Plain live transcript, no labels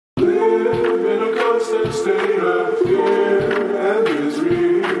state of fear and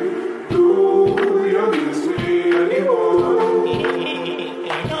misery. No youngest me anymore.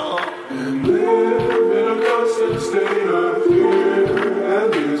 And live in a constant state of fear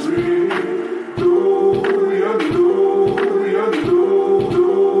and misery. No young, no young, no.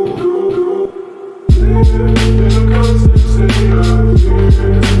 Live in a constant state of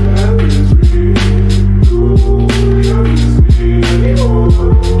fear and misery. No youngest me anymore.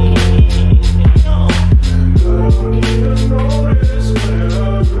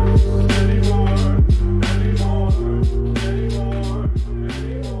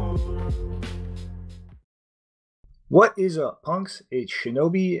 What is up, punks? It's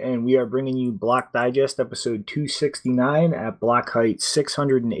Shinobi, and we are bringing you Block Digest episode 269 at block height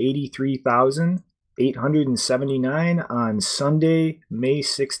 683,879 on Sunday, May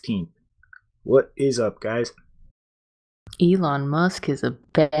 16th. What is up, guys? Elon Musk is a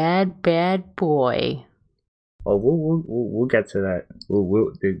bad, bad boy. Oh, we'll get to that.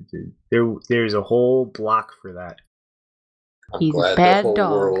 There's a whole block for that. I'm glad the whole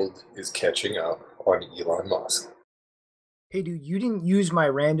world is catching up on Elon Musk. Hey, dude, you didn't use my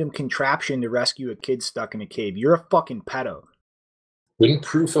random contraption to rescue a kid stuck in a cave. You're a fucking pedo. Wouldn't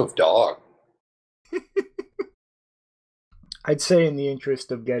proof of dog. I'd say in the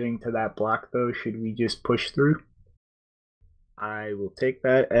interest of getting to that block, though, should we just push through? I will take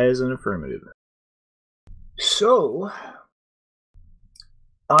that as an affirmative. So,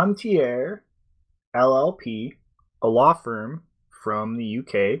 Antier LLP, a law firm from the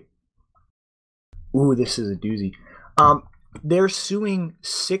UK. Ooh, this is a doozy. They're suing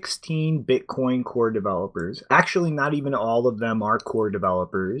 16 Bitcoin core developers. Actually, not even all of them are core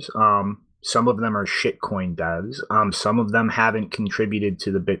developers. Some of them are shitcoin devs. Some of them haven't contributed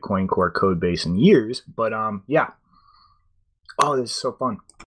to the Bitcoin core code base in years. But yeah. Oh, this is so fun.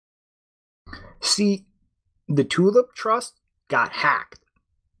 See, the Tulip Trust got hacked.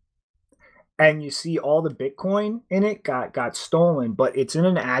 And you see all the Bitcoin in it got stolen, but it's in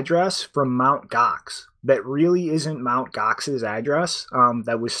an address from Mt. Gox that really isn't Mt. Gox's address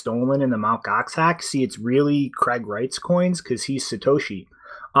that was stolen in the Mt. Gox hack. See, it's really Craig Wright's coins because he's Satoshi.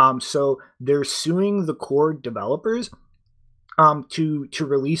 So they're suing the core developers to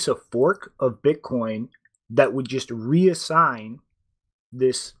release a fork of Bitcoin that would just reassign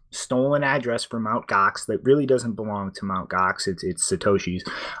this stolen address for Mt. Gox that really doesn't belong to Mt. Gox. It's Satoshi's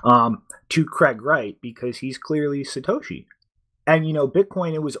to Craig Wright because he's clearly Satoshi. And, you know,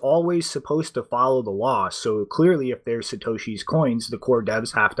 Bitcoin, it was always supposed to follow the law. So clearly, if they're Satoshi's coins, the core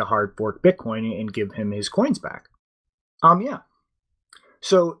devs have to hard fork Bitcoin and give him his coins back. Yeah.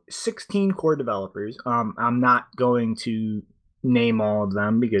 So 16 core developers. I'm not going to name all of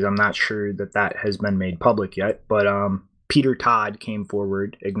them because I'm not sure that has been made public yet. But Peter Todd came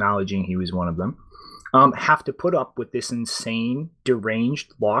forward acknowledging he was one of them. Have to put up with this insane,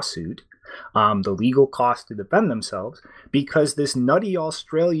 deranged lawsuit. The legal cost to defend themselves because this nutty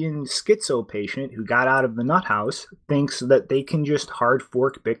Australian schizo patient who got out of the nut house thinks that they can just hard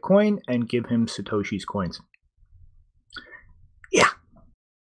fork Bitcoin and give him Satoshi's coins. Yeah.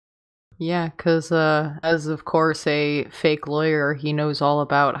 Yeah, because as of course a fake lawyer, he knows all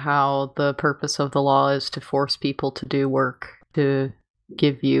about how the purpose of the law is to force people to do work to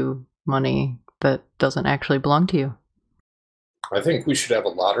give you money that doesn't actually belong to you. I think we should have a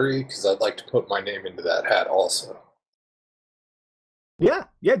lottery because I'd like to put my name into that hat also. Yeah.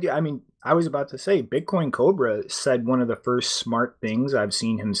 I mean, I was about to say, Bitcoin Cobra said one of the first smart things I've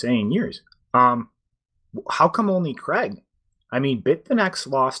seen him say in years. How come only Craig? I mean, Bitfinex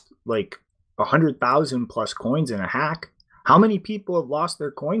lost like 100,000 plus coins in a hack. How many people have lost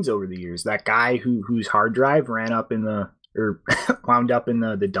their coins over the years? That guy whose hard drive wound up in the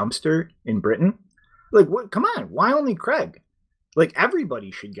dumpster in Britain. Like, what? Come on, why only Craig? Like,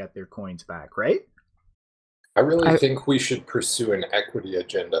 everybody should get their coins back, right? I really think we should pursue an equity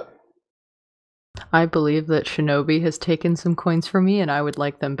agenda. I believe that Shinobi has taken some coins from me, and I would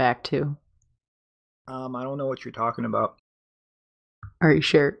like them back too. I don't know what you're talking about. Are you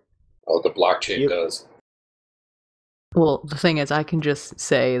sure? Oh, the blockchain does. Well, the thing is, I can just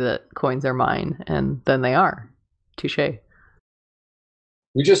say that coins are mine, and then they are. Touché.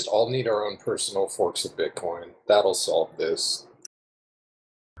 We just all need our own personal forks of Bitcoin. That'll solve this.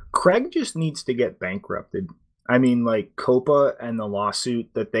 Craig just needs to get bankrupted. I mean, like, Copa and the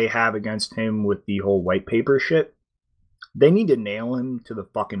lawsuit that they have against him with the whole white paper shit, they need to nail him to the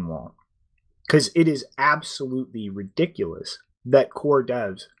fucking wall. Because it is absolutely ridiculous that core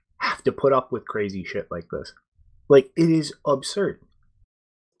devs have to put up with crazy shit like this. Like, it is absurd.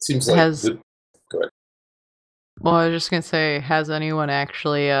 Seems like... Go ahead. Well, I was just going to say, has anyone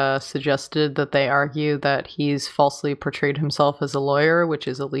actually suggested that they argue that he's falsely portrayed himself as a lawyer, which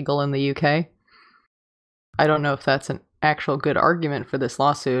is illegal in the UK? I don't know if that's an actual good argument for this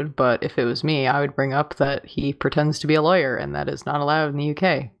lawsuit, but if it was me, I would bring up that he pretends to be a lawyer, and that is not allowed in the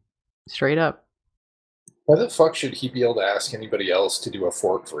UK. Straight up. Why the fuck should he be able to ask anybody else to do a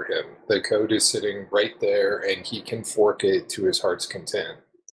fork for him? The code is sitting right there, and he can fork it to his heart's content.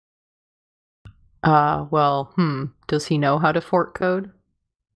 Does he know how to fork code?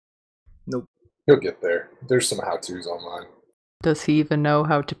 Nope. He'll get there. There's some how-tos online. Does he even know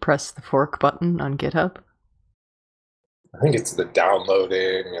how to press the fork button on GitHub? I think it's the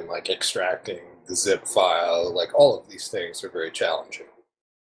downloading and like extracting the zip file. Like all of these things are very challenging.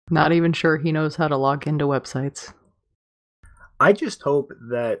 Not even sure he knows how to log into websites. I just hope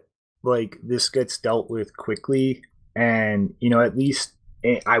that like this gets dealt with quickly, and at least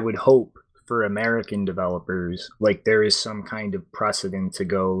I would hope for American developers, like there is some kind of precedent to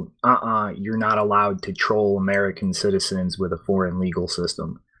go, you're not allowed to troll American citizens with a foreign legal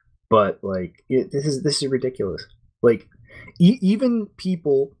system. But like this is ridiculous. Like even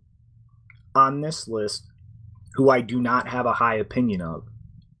people on this list who I do not have a high opinion of,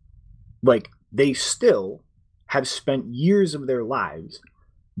 like they still have spent years of their lives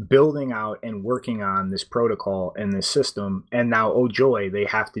building out and working on this protocol and this system, and now, oh joy, they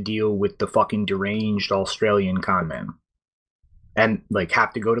have to deal with the fucking deranged Australian conman and like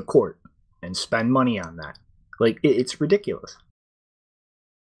have to go to court and spend money on that. Like it's ridiculous.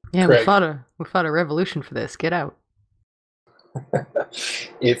 Yeah, Craig. we fought a revolution for this. Get out.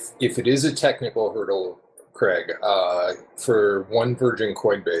 If it is a technical hurdle, Craig, for one Virgin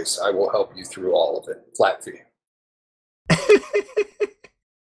Coinbase, I will help you through all of it. Flat fee.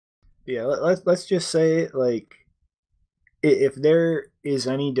 Yeah, let's just say, like, if there is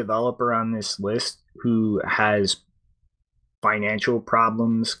any developer on this list who has financial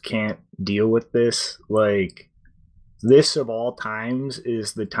problems, can't deal with this, like, this of all times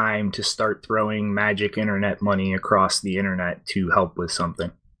is the time to start throwing magic internet money across the internet to help with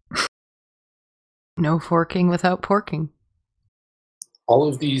something. No forking without porking. All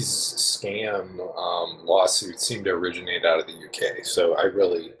of these scam lawsuits seem to originate out of the UK, so I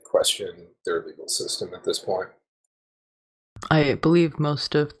really question their legal system at this point. I believe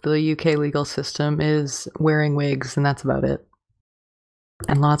most of the UK legal system is wearing wigs, and that's about it.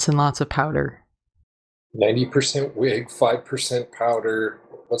 And lots of powder. 90% wig, 5% powder.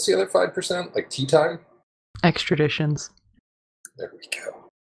 What's the other 5%? Like tea time? Extraditions. There we go.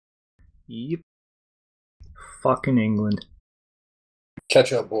 Yep. Fucking England.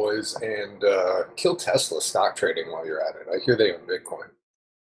 Catch up, boys, and kill Tesla stock trading while you're at it. I hear they own Bitcoin.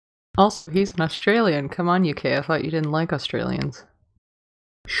 Also, he's an Australian. Come on, UK. I thought you didn't like Australians.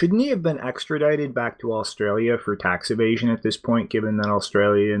 Shouldn't he have been extradited back to Australia for tax evasion at this point, given that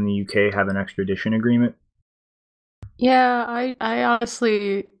Australia and the UK have an extradition agreement? Yeah, I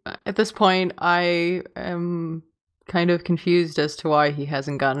honestly, at this point, I am kind of confused as to why he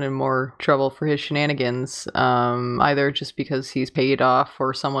hasn't gotten in more trouble for his shenanigans. Either just because he's paid off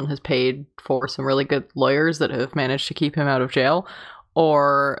or someone has paid for some really good lawyers that have managed to keep him out of jail,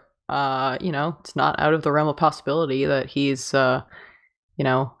 or, it's not out of the realm of possibility that he's, an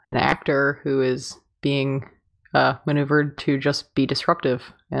actor who is being maneuvered to just be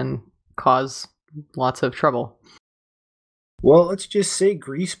disruptive and cause lots of trouble. Well, let's just say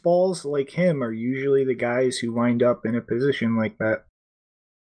greaseballs like him are usually the guys who wind up in a position like that.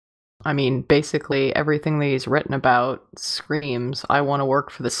 I mean, basically everything that he's written about screams, I want to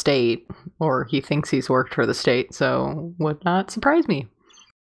work for the state, or he thinks he's worked for the state, so would not surprise me.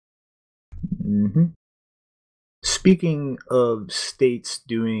 Mm-hmm. Speaking of states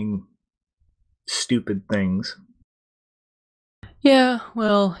doing stupid things. Yeah,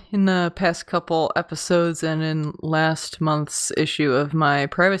 well, in the past couple episodes and in last month's issue of my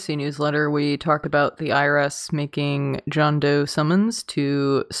privacy newsletter, we talked about the IRS making John Doe summons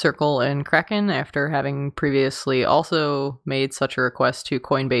to Circle and Kraken after having previously also made such a request to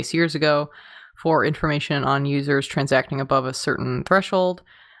Coinbase years ago for information on users transacting above a certain threshold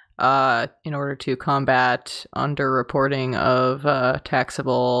in order to combat underreporting of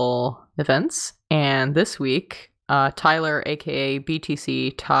taxable events. And this week, Tyler, aka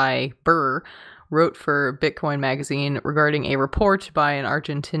BTC Ty Burr, wrote for Bitcoin Magazine regarding a report by an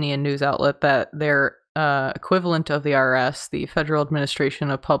Argentinian news outlet that their equivalent of the IRS, the Federal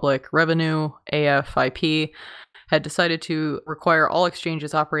Administration of Public Revenue, AFIP, had decided to require all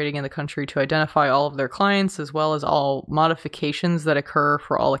exchanges operating in the country to identify all of their clients, as well as all modifications that occur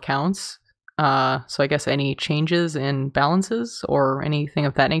for all accounts so I guess any changes in balances or anything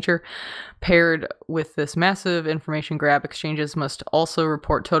of that nature. Paired with this massive information grab, exchanges must also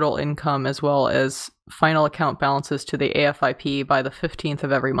report total income as well as final account balances to the AFIP by the 15th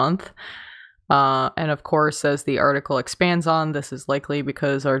of every month. And of course, as the article expands on, this is likely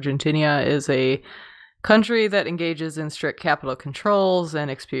because Argentina is a country that engages in strict capital controls and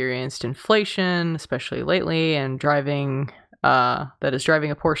experienced inflation, especially lately, and that is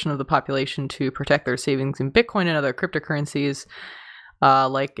driving a portion of the population to protect their savings in Bitcoin and other cryptocurrencies,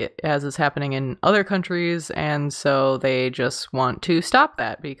 as is happening in other countries. And so they just want to stop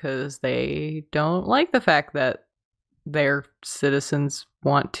that because they don't like the fact that their citizens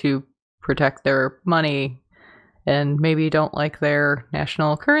want to protect their money and maybe don't like their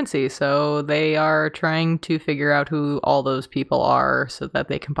national currency. So they are trying to figure out who all those people are so that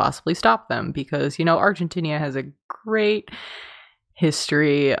they can possibly stop them. Because, Argentina has a great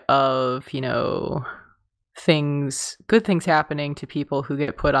history of, good things happening to people who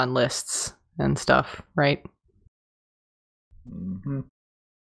get put on lists and stuff, right? Mm-hmm.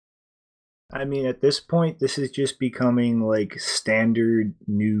 I mean, at this point, this is just becoming like standard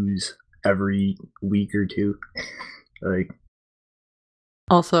news every week or two.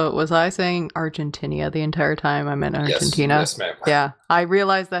 Also, was I saying Argentina the entire time? I meant Argentina. Yes, ma'am. Yeah, I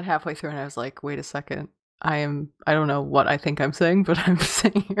realized that halfway through, and I was like, "Wait a second, I don't know what I think I'm saying, but I'm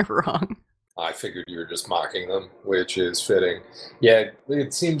saying it wrong." I figured you were just mocking them, which is fitting. Yeah,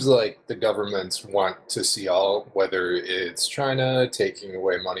 it seems like the governments want to see all, whether it's China taking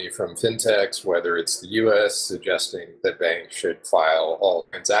away money from fintechs, whether it's the US suggesting that banks should file all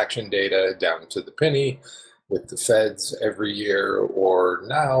transaction data down to the penny with the feds every year, or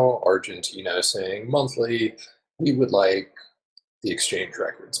now Argentina saying monthly, we would like the exchange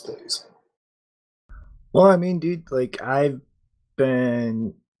records, please. Well, I mean, dude, I've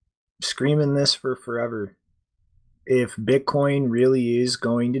been screaming this for forever. If Bitcoin really is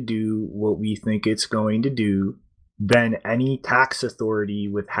going to do what we think it's going to do, then any tax authority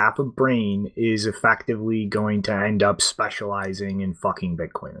with half a brain is effectively going to end up specializing in fucking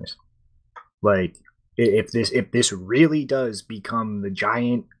Bitcoiners. If this really does become the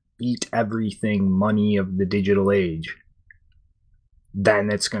giant eat everything money of the digital age,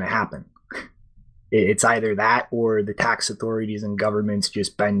 then it's going to happen. It's either that or the tax authorities and governments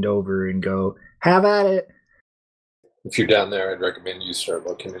just bend over and go, have at it. If you're down there, I'd recommend you start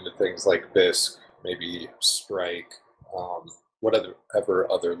looking into things like BISC, maybe Strike,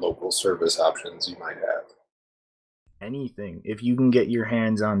 whatever other local service options you might have. Anything. If you can get your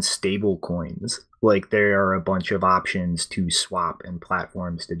hands on stable coins, there are a bunch of options to swap and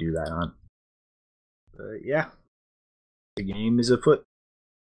platforms to do that on. But yeah, the game is afoot.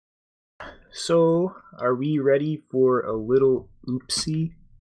 So, are we ready for a little oopsie?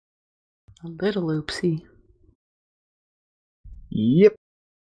 A little oopsie. Yep.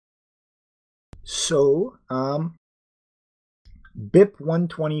 So, BIP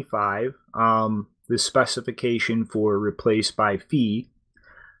 125, the specification for replace by fee,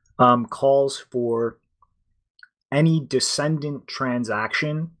 calls for any descendant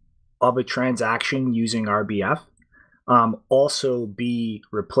transaction of a transaction using RBF also be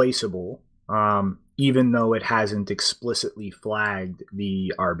replaceable, even though it hasn't explicitly flagged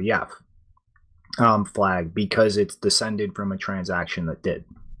the RBF flag because it's descended from a transaction that did.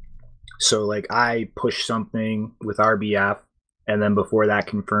 So I push something with RBF, and then before that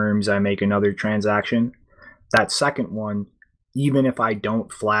confirms, I make another transaction. That second one, even if I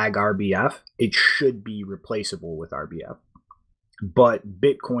don't flag RBF, it should be replaceable with RBF. But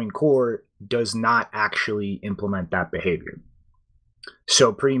Bitcoin Core does not actually implement that behavior.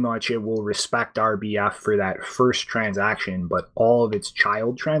 So pretty much it will respect RBF for that first transaction, but all of its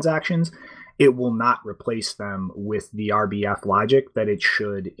child transactions, it will not replace them with the RBF logic that it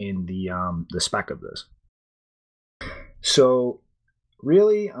should in the spec of this. So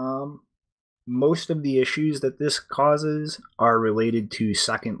really, most of the issues that this causes are related to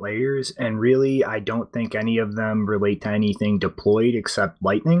second layers, and really I don't think any of them relate to anything deployed except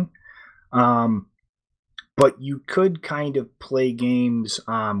Lightning. But you could kind of play games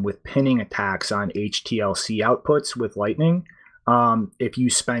with pinning attacks on HTLC outputs with Lightning if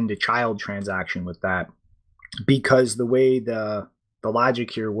you spend a child transaction with that, because the way the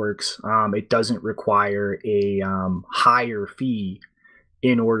logic here works, it doesn't require a higher fee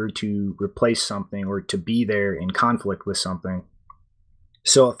in order to replace something or to be there in conflict with something.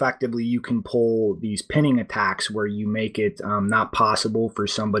 So effectively, you can pull these pinning attacks where you make it not possible for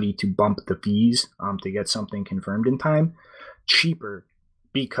somebody to bump the fees to get something confirmed in time cheaper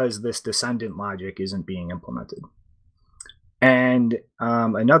because this descendant logic isn't being implemented. And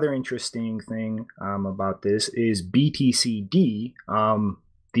another interesting thing about this is BTCD,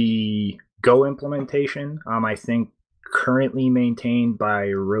 the Go implementation, I think currently maintained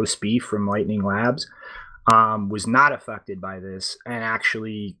by Roast Beef from Lightning Labs, was not affected by this and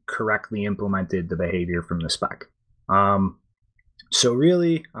actually correctly implemented the behavior from the spec. So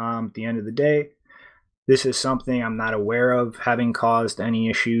really, at the end of the day, this is something I'm not aware of having caused any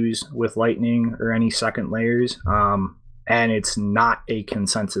issues with Lightning or any second layers. And it's not a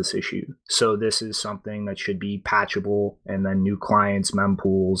consensus issue. So this is something that should be patchable, and then new clients,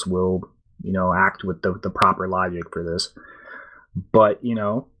 mempools will, act with the proper logic for this. But,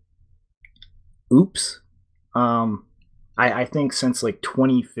 oops. I think since like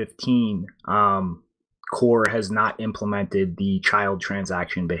 2015, Core has not implemented the child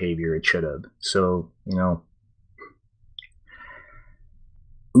transaction behavior it should have. So,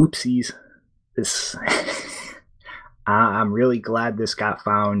 oopsies. This I'm really glad this got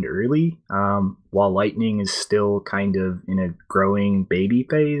found early, while Lightning is still kind of in a growing baby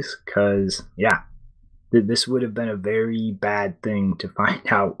phase, because, this would have been a very bad thing to find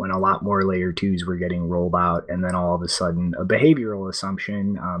out when a lot more layer 2s were getting rolled out, and then all of a sudden a behavioral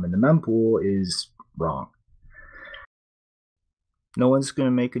assumption in the mempool is wrong. No one's going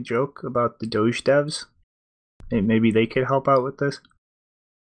to make a joke about the Doge devs? Maybe they could help out with this?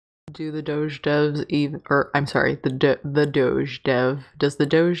 Do the Doge devs even, or I'm sorry, the Doge dev, does the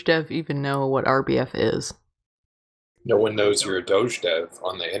Doge dev even know what RBF is? No one knows you're a Doge dev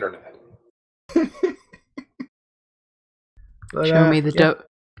on the internet. But, show me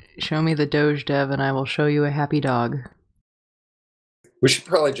the Doge dev and I will show you a happy dog. We should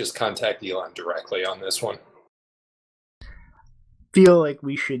probably just contact Elon directly on this one. Feel like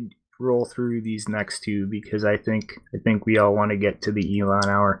we should roll through these next two, because I think we all want to get to the Elon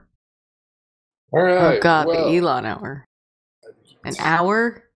hour. All right. Oh god, the Elon hour. An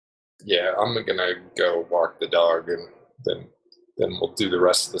hour? Yeah, I'm gonna go walk the dog, and then we'll do the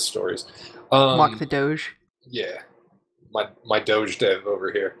rest of the stories. Walk the Doge. Yeah, my Doge dev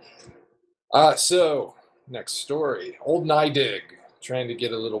over here. So next story. Old Nidig, trying to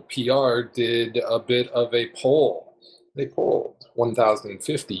get a little PR, did a bit of a poll. They polled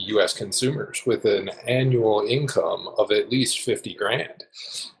 1,050 U.S. consumers with an annual income of at least 50 grand.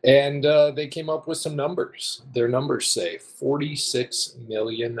 And they came up with some numbers. Their numbers say 46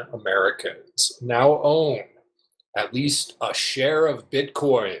 million Americans now own at least a share of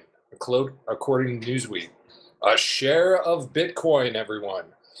Bitcoin, according to Newsweek. A share of Bitcoin, everyone.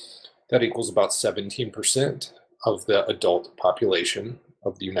 That equals about 17% of the adult population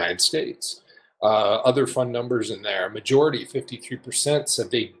of the United States. Other fun numbers in there. Majority, 53%,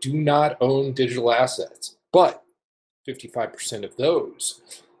 said they do not own digital assets, but 55% of those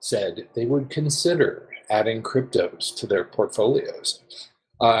said they would consider adding cryptos to their portfolios.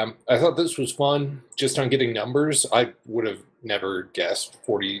 I thought this was fun just on getting numbers. I would have never guessed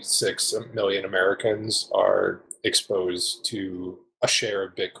 46 million Americans are exposed to a share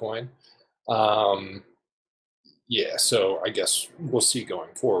of Bitcoin. Yeah, so I guess we'll see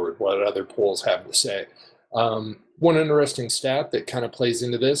going forward what other polls have to say. One interesting stat that kind of plays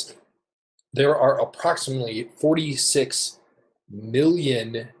into this, there are approximately 46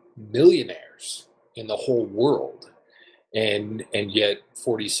 million millionaires in the whole world, and yet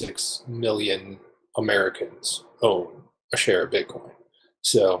 46 million Americans own a share of Bitcoin.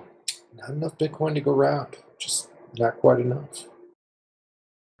 So not enough Bitcoin to go around, just not quite enough.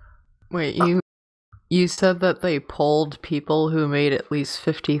 Wait, you said that they polled people who made at least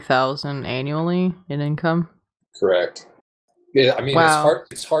 50,000 annually in income? Correct. Yeah, I mean, wow.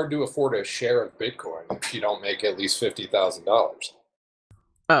 it's hard to afford a share of Bitcoin if you don't make at least $50,000.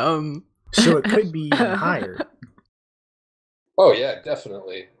 So it could be even higher. Oh yeah,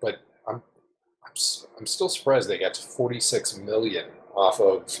 definitely. But I'm still surprised they got to 46 million off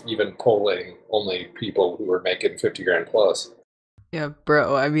of even polling only people who are making 50 grand plus. Yeah,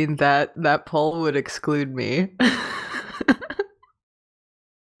 bro, I mean, that poll would exclude me.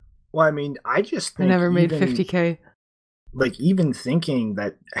 Well, I mean, I just think I never made 50K. Like, even thinking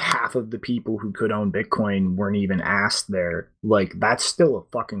that half of the people who could own Bitcoin weren't even asked there, like, that's still a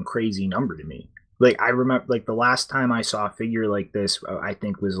fucking crazy number to me. Like, I remember, like, the last time I saw a figure like this, I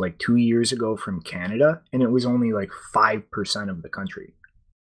think was like 2 years ago from Canada, and it was only like 5% of the country.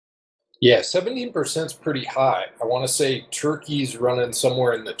 Yeah, 17% is pretty high. I want to say Turkey's running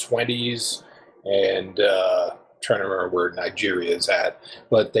somewhere in the 20s, and trying to remember where Nigeria is at,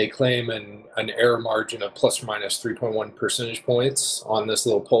 but they claim an error margin of plus or minus 3.1 percentage points on this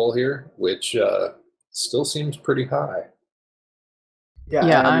little poll here, which still seems pretty high. Yeah, I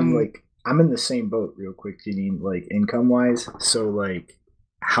mean, I'm like, I'm in the same boat real quick, Janine, like income wise. So like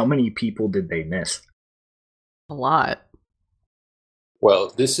how many people did they miss? A lot.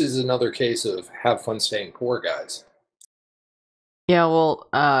 Well, this is another case of have fun staying poor, guys. Yeah, well,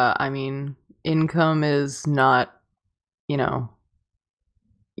 I mean, income is not, you know,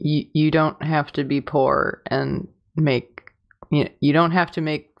 you don't have to be poor and make, you don't have to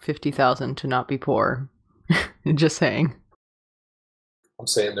make 50,000 to not be poor. Just saying. I'm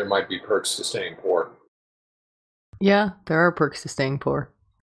saying there might be perks to staying poor. Yeah, there are perks to staying poor.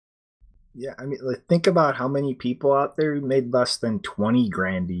 Yeah, I mean, like, think about how many people out there who made less than 20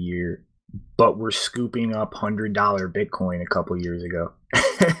 grand a year, but were scooping up $100 Bitcoin a couple years ago.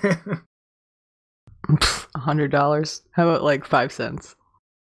 $100. How about like 5 cents?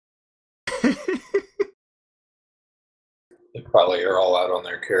 They probably are all out on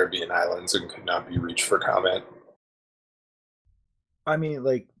their Caribbean islands and could not be reached for comment. I mean,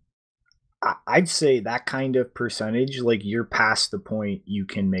 like, I'd say that kind of percentage, like, you're past the point you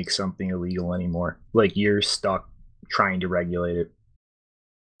can make something illegal anymore. Like, you're stuck trying to regulate it.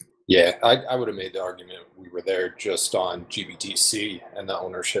 Yeah, I would have made the argument we were there just on GBTC and the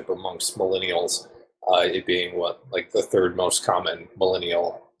ownership amongst millennials, it being what, like the third most common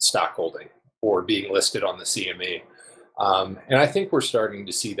millennial stock holding or being listed on the CME. And I think we're starting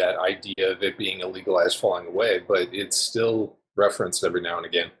to see that idea of it being illegalized falling away, but it's still referenced every now and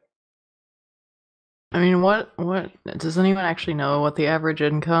again. I mean, what does anyone actually know what the average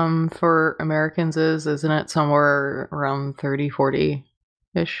income for Americans is? Isn't it somewhere around 30,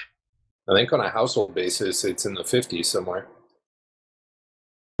 40-ish? I think on a household basis, it's in the 50s somewhere.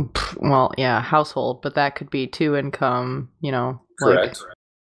 Well, yeah, household, but that could be two income, Correct. Like,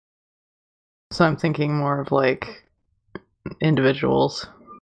 so I'm thinking more of like individuals.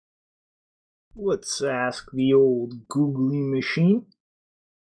 Let's ask the old googly machine.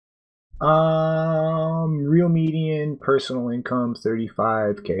 Real median personal income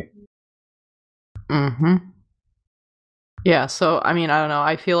 35K. Mm-hmm. Yeah, so I mean, I don't know.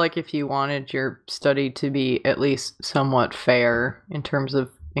 I feel like if you wanted your study to be at least somewhat fair in terms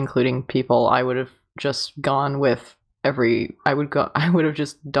of including people, I would have just gone with I would have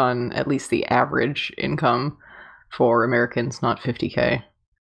just done at least the average income for Americans, not 50K.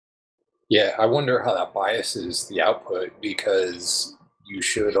 Yeah, I wonder how that biases the output because you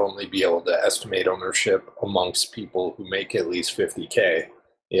should only be able to estimate ownership amongst people who make at least 50K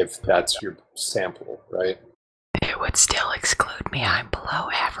if that's your sample, right? It would still exclude me. I'm below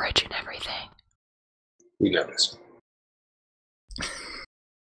average and everything. We noticed.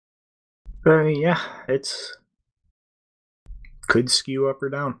 Yeah, it's could skew up or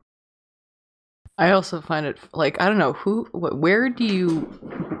down. I also find it like I don't know who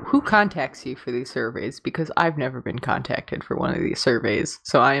contacts you for these surveys because I've never been contacted for one of these surveys,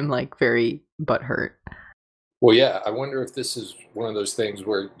 so I am like very butthurt. Well, yeah, I wonder if this is one of those things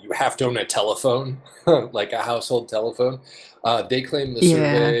where you have to own a telephone, like a household telephone. They claim the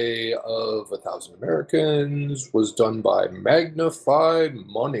survey of 1,000 Americans was done by Magnified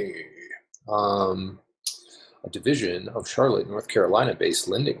Money, a division of Charlotte, North Carolina-based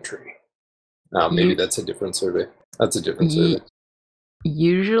Lending Tree. Maybe that's a different survey. That's a different survey.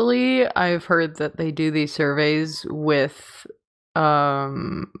 Usually, I've heard that they do these surveys with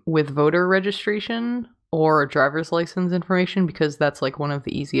voter registration or driver's license information because that's like one of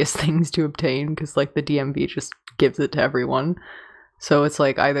the easiest things to obtain because like the DMV just gives it to everyone. So it's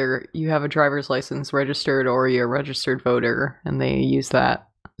like either you have a driver's license registered or you're a registered voter and they use that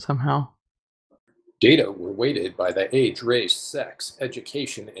somehow. Data were weighted by the age, race, sex,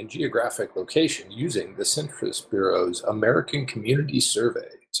 education, and geographic location using the Census Bureau's American Community Survey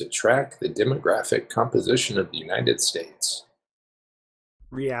to track the demographic composition of the United States.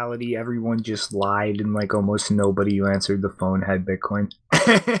 Reality, everyone just lied and like almost nobody who answered the phone had Bitcoin.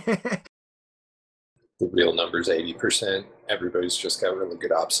 The real number's 80%. Everybody's just got really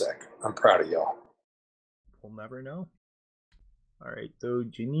good OPSEC. I'm proud of y'all. We'll never know. All right, though,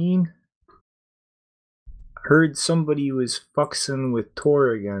 Janine. Heard somebody was fuxing with Tor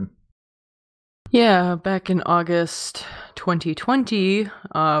again. Yeah, back in August 2020,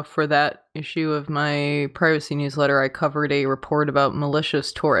 for that issue of my privacy newsletter, I covered a report about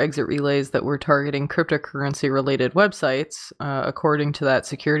malicious Tor exit relays that were targeting cryptocurrency-related websites. According to that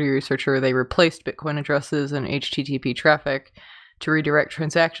security researcher, they replaced Bitcoin addresses and HTTP traffic to redirect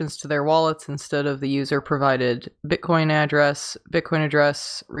transactions to their wallets instead of the user-provided Bitcoin address. Bitcoin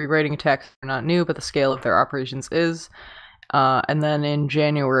address rewriting attacks are not new, but the scale of their operations is. And then in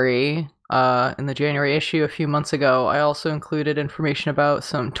January, in the January issue a few months ago, I also included information about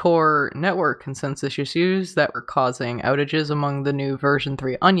some Tor network consensus issues that were causing outages among the new version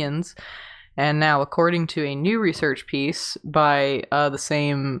 3 onions. And now, according to a new research piece by the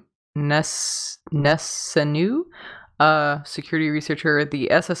same Nessenu security researcher, the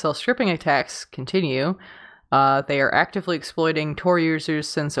SSL stripping attacks continue. They are actively exploiting Tor users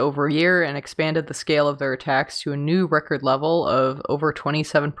since over a year and expanded the scale of their attacks to a new record level of over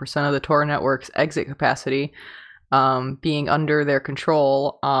 27% of the Tor network's exit capacity being under their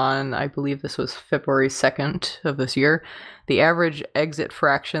control on, I believe this was February 2nd of this year. The average exit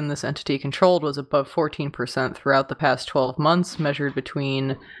fraction this entity controlled was above 14% throughout the past 12 months, measured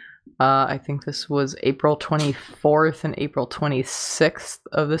between I think this was April 24th and April 26th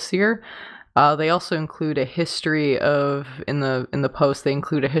of this year. They also include a history of, in the post, they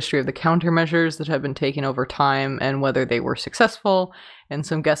include a history of the countermeasures that have been taken over time and whether they were successful, and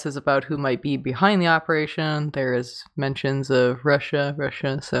some guesses about who might be behind the operation. There is mentions of Russia,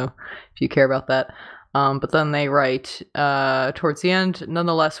 so if you care about that. But then they write, towards the end,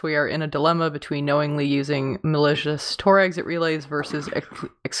 nonetheless, we are in a dilemma between knowingly using malicious Tor exit relays versus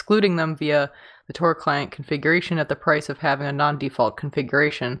excluding them via the Tor client configuration at the price of having a non-default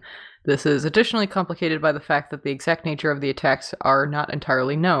configuration. This is additionally complicated by the fact that the exact nature of the attacks are not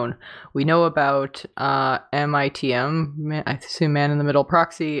entirely known. We know about MITM, I assume man-in-the-middle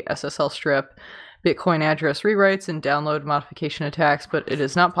proxy, SSL strip, Bitcoin address rewrites, and download modification attacks, but it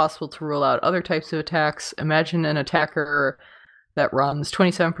is not possible to rule out other types of attacks. Imagine an attacker that runs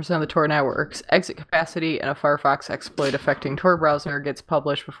 27% of the Tor network's exit capacity, and a Firefox exploit affecting Tor browser gets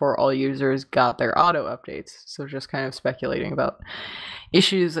published before all users got their auto updates. So just kind of speculating about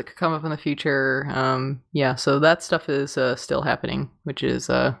issues that could come up in the future. Yeah, so that stuff is still happening, which is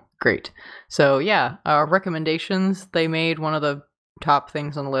great. So yeah, recommendations they made. One of the top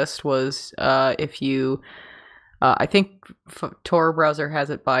things on the list was if you I think Tor browser has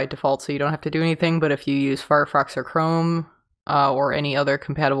it by default, so you don't have to do anything, but if you use Firefox or Chrome or any other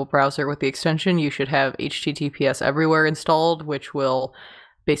compatible browser with the extension, you should have HTTPS Everywhere installed, which will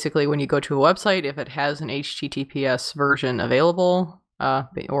basically, when you go to a website, if it has an HTTPS version available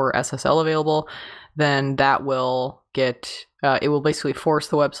or SSL available, then that will get, it will basically force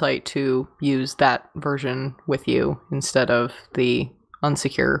the website to use that version with you instead of the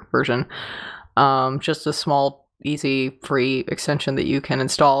unsecure version. Just a small, easy, free extension that you can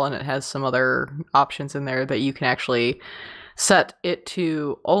install, and it has some other options in there that you can actually set it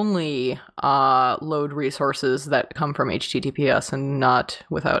to only load resources that come from HTTPS and not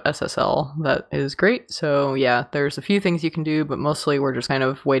without SSL. That is great. So yeah, there's a few things you can do, but mostly we're just kind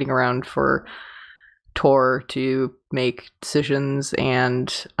of waiting around for Tor to make decisions.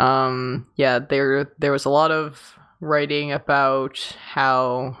 And yeah, there was a lot of writing about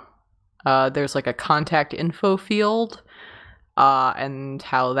how there's like a contact info field and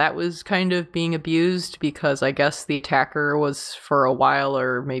how that was kind of being abused because I guess the attacker was for a while,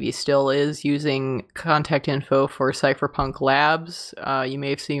 or maybe still is, using contact info for Cypherpunk Labs. You may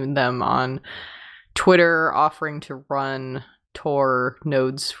have seen them on Twitter offering to run Tor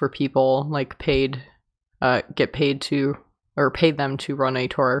nodes for people, like get paid to, or pay them to run a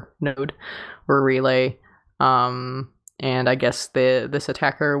Tor node or relay. And I guess this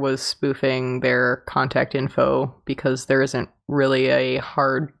attacker was spoofing their contact info because there isn't really a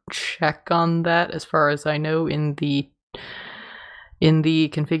hard check on that, as far as I know, in the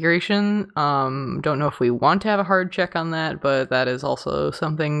configuration. Don't know if we want to have a hard check on that, but that is also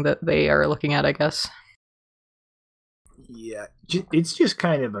something that they are looking at, I guess. Yeah, it's just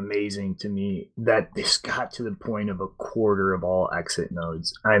kind of amazing to me that this got to the point of a quarter of all exit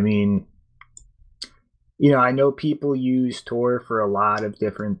nodes. I mean, you know, I know people use Tor for a lot of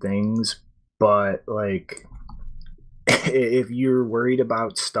different things, but like, if you're worried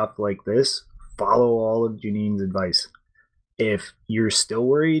about stuff like this, follow all of Janine's advice. If you're still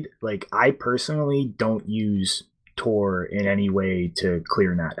worried, like, I personally don't use Tor in any way to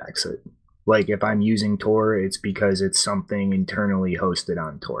clear NAT exit. Like, if I'm using Tor, it's because it's something internally hosted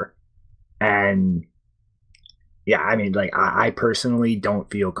on Tor. And yeah, I mean, like, I personally don't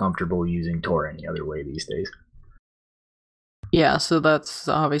feel comfortable using Tor any other way these days. Yeah, so that's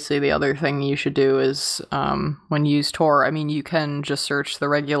obviously the other thing you should do is when you use Tor, I mean, you can just search the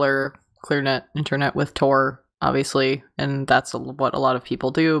regular ClearNet internet with Tor, obviously, and that's what a lot of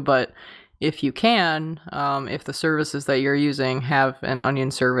people do, but if you can, if the services that you're using have an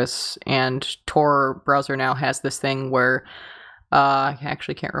onion service, and Tor browser now has this thing where I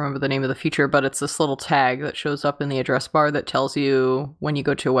actually can't remember the name of the feature, but it's this little tag that shows up in the address bar that tells you when you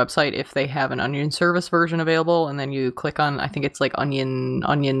go to a website if they have an Onion service version available, and then you click on, I think it's like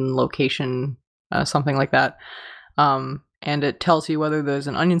Onion location, something like that. And it tells you whether there's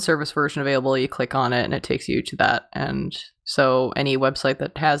an Onion service version available. You click on it and it takes you to that. And so any website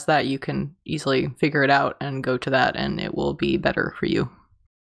that has that, you can easily figure it out and go to that, and it will be better for you.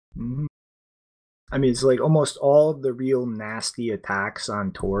 Mm-hmm. I mean, it's like almost all the real nasty attacks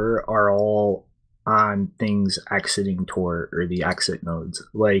on Tor are all on things exiting Tor or the exit nodes.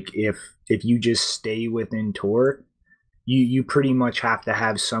 Like if you just stay within Tor, you pretty much have to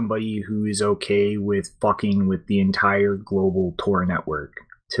have somebody who is okay with fucking with the entire global Tor network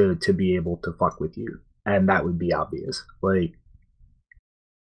to be able to fuck with you. And that would be obvious. Like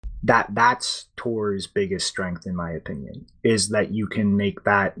that's Tor's biggest strength, in my opinion, is that you can make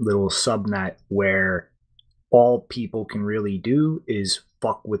that little subnet where all people can really do is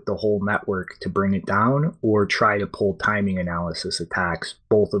fuck with the whole network to bring it down, or try to pull timing analysis attacks,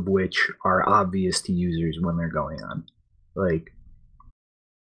 both of which are obvious to users when they're going on. Like,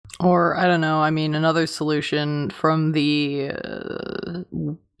 or I don't know, I mean, another solution from the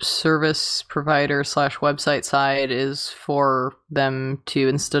service provider / website side is for them to,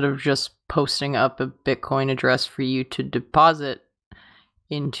 instead of just posting up a Bitcoin address for you to deposit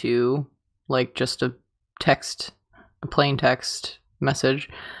into, like just a plain text message,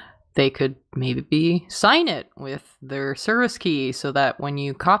 they could maybe sign it with their service key so that when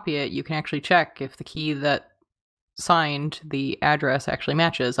you copy it, you can actually check if the key that signed the address actually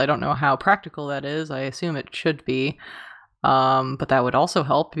matches. I don't know how practical that is. I assume it should be. But that would also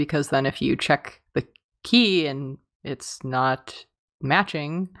help, because then if you check the key and it's not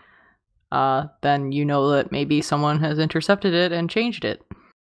matching, then you know that maybe someone has intercepted it and changed it.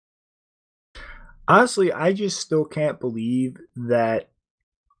 Honestly, I just still can't believe that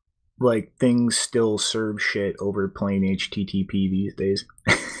like things still serve shit over plain HTTP these days.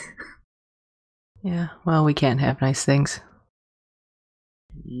 Yeah, well, we can't have nice things.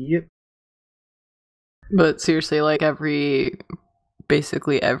 Yep. But seriously, like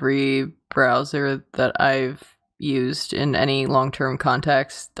basically every browser that I've used in any long-term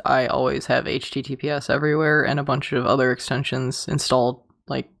context, I always have HTTPS everywhere and a bunch of other extensions installed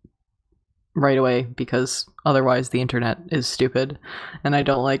like right away, because otherwise the internet is stupid and I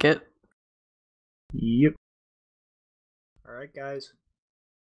don't like it. Yep. All right, guys.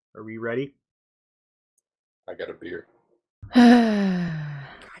 Are we ready? I got a beer. God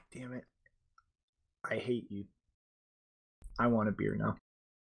damn it. I hate you. I want a beer now.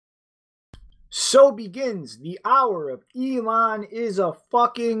 So begins the hour of Elon is a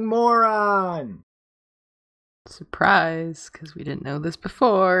fucking moron. Surprise, because we didn't know this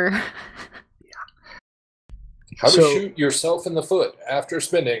before. How to shoot yourself in the foot after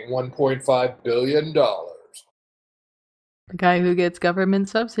spending $1.5 billion. The guy who gets government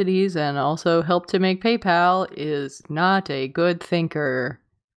subsidies and also helped to make PayPal is not a good thinker.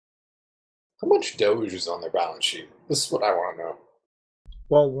 How much Doge is on their balance sheet? This is what I want to know.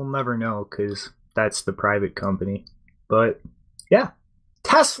 Well, we'll never know because that's the private company. But yeah,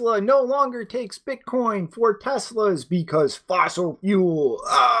 Tesla no longer takes Bitcoin for Teslas because fossil fuel.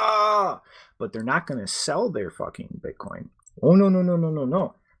 But they're not going to sell their fucking Bitcoin. Oh,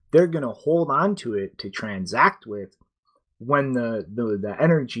 no. They're going to hold on to it to transact with when the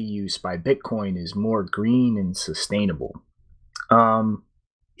energy use by Bitcoin is more green and sustainable.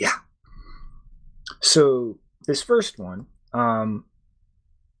 Yeah. So this first one, I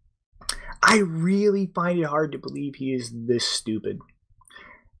really find it hard to believe he is this stupid.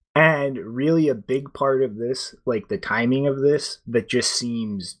 And really a big part of this, like the timing of this, that just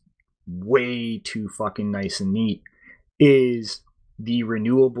seems way too fucking nice and neat, is the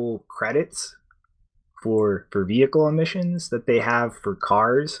renewable credits for vehicle emissions that they have for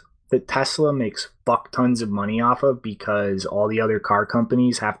cars that Tesla makes fuck tons of money off of, because all the other car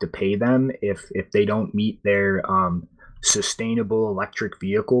companies have to pay them if they don't meet their sustainable electric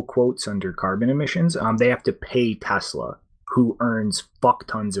vehicle quotes under carbon emissions. They have to pay Tesla, who earns fuck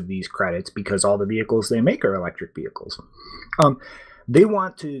tons of these credits because all the vehicles they make are electric vehicles. They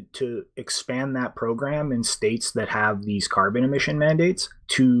want to expand that program in states that have these carbon emission mandates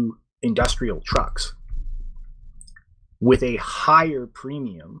to industrial trucks with a higher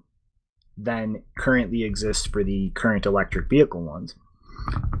premium than currently exists for the current electric vehicle ones.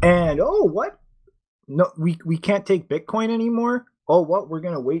 And what? No, we can't take Bitcoin anymore? Oh, what? We're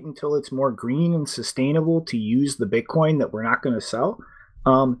going to wait until it's more green and sustainable to use the Bitcoin that we're not going to sell?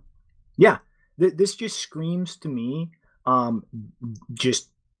 Yeah, this just screams to me just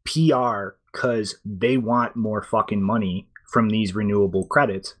PR, because they want more fucking money from these renewable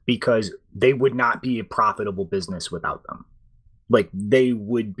credits because they would not be a profitable business without them. Like, they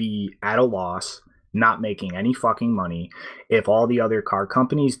would be at a loss, not making any fucking money if all the other car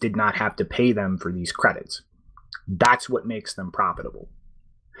companies did not have to pay them for these credits. That's what makes them profitable.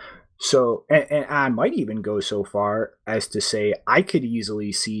 So, and I might even go so far as to say I could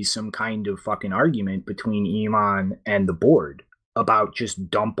easily see some kind of fucking argument between Elon and the board about just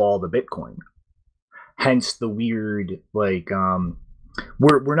dump all the Bitcoin. Hence the weird, like,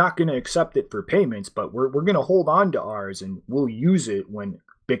 we're not going to accept it for payments, but we're going to hold on to ours and we'll use it when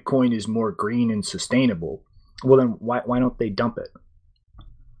Bitcoin is more green and sustainable. Well, then why don't they dump it?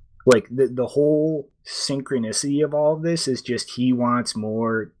 Like, the whole synchronicity of all of this is just he wants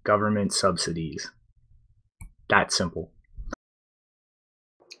more government subsidies. That simple.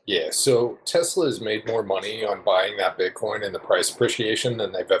 Yeah, so Tesla has made more money on buying that Bitcoin and the price appreciation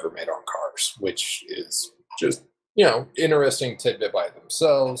than they've ever made on cars, which is just, interesting tidbit by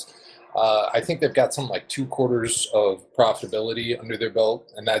themselves. I think they've got something like 2 quarters of profitability under their belt,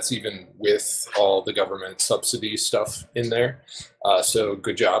 and that's even with all the government subsidy stuff in there. So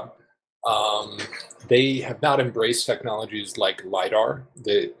good job. They have not embraced technologies like LiDAR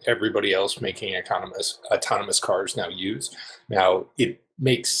that everybody else making autonomous cars now use. Now, it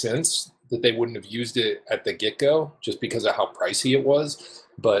makes sense that they wouldn't have used it at the get-go just because of how pricey it was,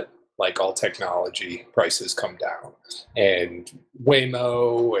 but like all technology, prices come down. And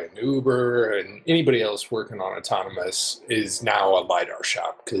Waymo and Uber and anybody else working on autonomous is now a LiDAR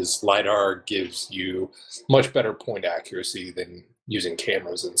shop because LiDAR gives you much better point accuracy than using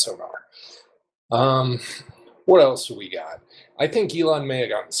cameras and sonar. What else do we got? I think Elon may have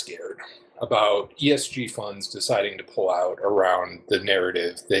gotten scared about ESG funds deciding to pull out around the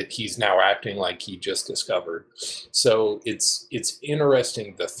narrative that he's now acting like he just discovered. So it's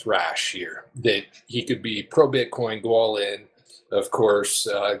interesting, the thrash here, that he could be pro Bitcoin, go all in, of course,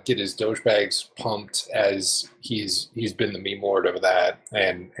 get his Doge bags pumped as he's been the meme lord of that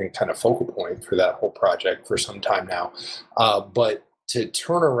and kind of focal point for that whole project for some time now. But to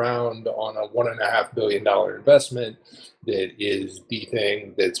turn around on a $1.5 billion investment that is the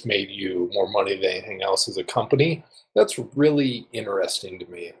thing that's made you more money than anything else as a company, that's really interesting to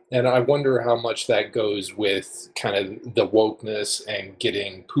me. And I wonder how much that goes with kind of the wokeness and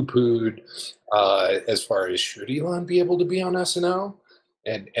getting poo-pooed as far as should Elon be able to be on SNL?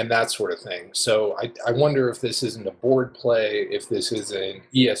 And that sort of thing. So I wonder if this isn't a board play, if this isn't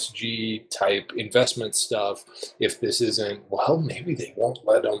ESG type investment stuff, if this isn't, well, maybe they won't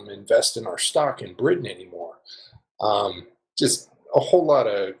let them invest in our stock in Britain anymore. Just a whole lot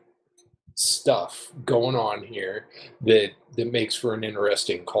of stuff going on here that makes for an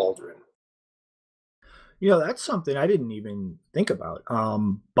interesting cauldron. That's something I didn't even think about.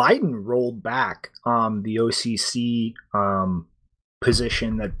 Biden rolled back the OCC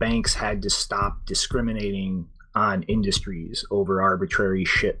position that banks had to stop discriminating on industries over arbitrary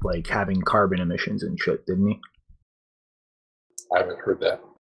shit like having carbon emissions and shit, didn't he? I haven't heard that.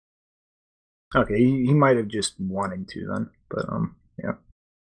 Okay, he might have just wanted to then, but yeah.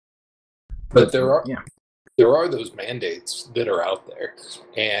 But there are those mandates that are out there,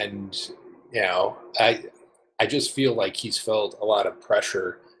 and I just feel like he's felt a lot of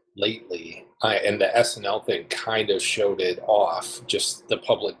pressure lately, and the SNL thing kind of showed it off, just the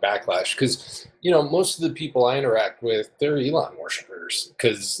public backlash, because most of the people I interact with, they're Elon worshipers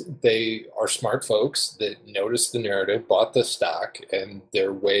because they are smart folks that noticed the narrative, bought the stock, and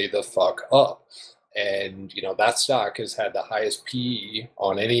they're way the fuck up. And that stock has had the highest PE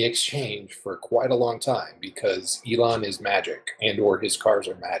on any exchange for quite a long time because Elon is magic, and or his cars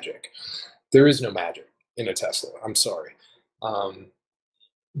are magic. There is no magic in a Tesla. I'm sorry.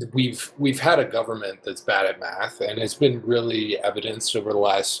 We've had a government that's bad at math, and it's been really evidenced over the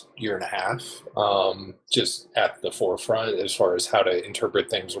last year and a half, just at the forefront as far as how to interpret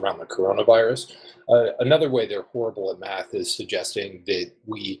things around the coronavirus. Another way they're horrible at math is suggesting that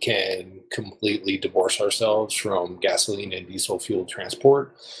we can completely divorce ourselves from gasoline and diesel fuel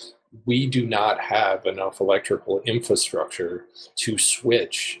transport. We do not have enough electrical infrastructure to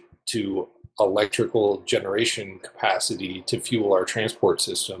switch to electrical generation capacity to fuel our transport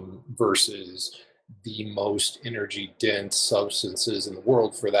system versus the most energy dense substances in the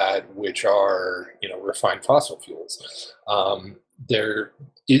world for that, which are refined fossil fuels. There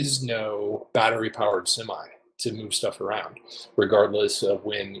is no battery powered semi to move stuff around, regardless of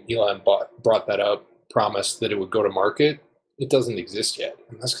when Elon brought that up, promised that it would go to market. It doesn't exist yet,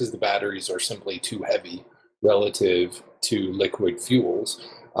 and that's because the batteries are simply too heavy relative to liquid fuels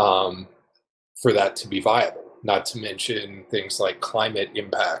for that to be viable. not to mention things like climate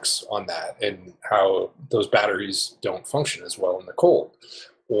impacts on that and how those batteries don't function as well in the cold,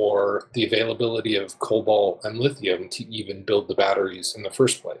 or the availability of cobalt and lithium to even build the batteries in the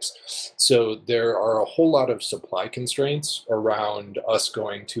first place. So there are a whole lot of supply constraints around us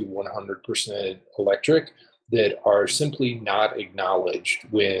going to 100% electric that are simply not acknowledged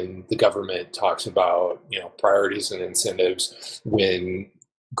when the government talks about, priorities and incentives, when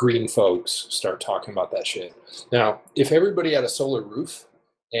green folks start talking about that shit. Now, if everybody had a solar roof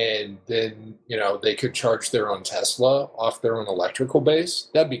and then, they could charge their own Tesla off their own electrical base,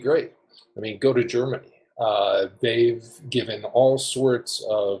 that'd be great. I mean, go to Germany. They've given all sorts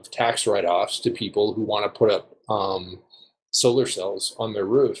of tax write-offs to people who want to put up solar cells on their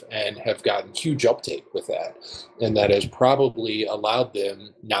roof and have gotten huge uptake with that. And that has probably allowed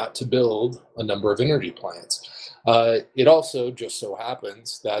them not to build a number of energy plants. It also just so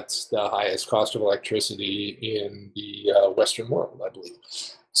happens that's the highest cost of electricity in the Western world, I believe.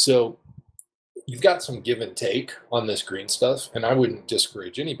 So you've got some give and take on this green stuff, and I wouldn't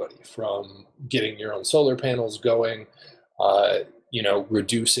discourage anybody from getting your own solar panels going,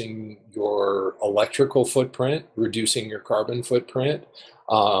 reducing your electrical footprint, reducing your carbon footprint,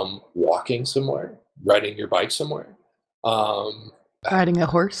 walking somewhere, riding your bike somewhere. Riding a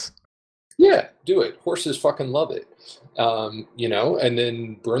horse? Yeah, do it. Horses fucking love it. And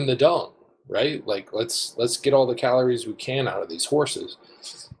then burn the dung, right? Like let's get all the calories we can out of these horses.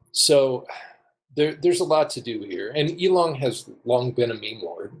 So there's a lot to do here. And Elon has long been a meme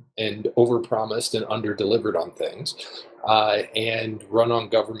lord and overpromised and underdelivered on things, and run on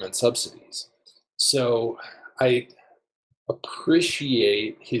government subsidies. So I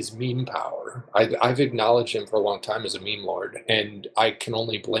appreciate his meme power. I've acknowledged him for a long time as a meme lord, and I can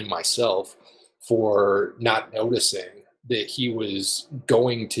only blame myself for not noticing that he was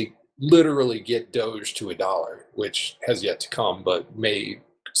going to literally get Doge to $1, which has yet to come, but may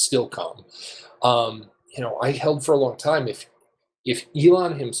still come. I held for a long time, if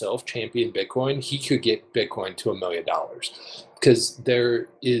Elon himself championed Bitcoin, he could get Bitcoin to $1 million, because there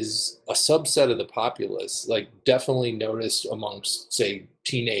is a subset of the populace, like definitely noticed amongst, say,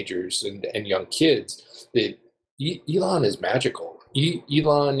 teenagers and young kids, that Elon is magical.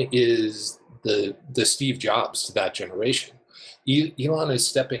 Elon is the Steve Jobs to that generation. Elon is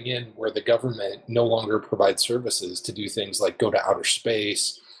stepping in where the government no longer provides services to do things like go to outer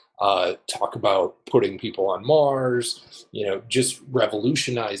space, talk about putting people on Mars, just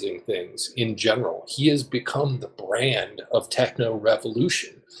revolutionizing things in general. He has become the brand of techno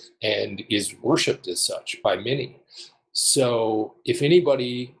revolution and is worshipped as such by many. So if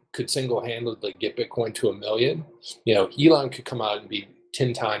anybody could single-handedly get Bitcoin to $1 million, Elon could come out and be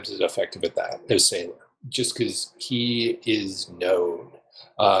 10 times as effective at that as Saylor, just because he is known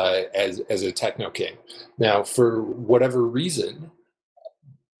as a techno king. Now, for whatever reason,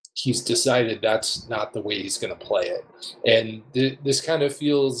 he's decided that's not the way he's going to play it. And this kind of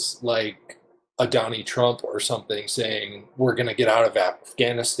feels like a Donnie Trump or something saying, we're going to get out of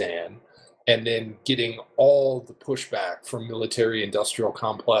Afghanistan, and then getting all the pushback from military industrial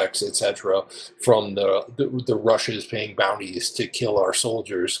complex, etc., from the Russians paying bounties to kill our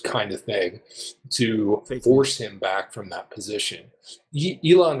soldiers kind of thing, to force him back from that position.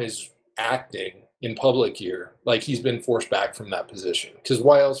 Elon is acting in public here like he's been forced back from that position, because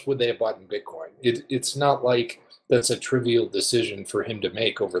why else would they have bought in Bitcoin? It's not like that's a trivial decision for him to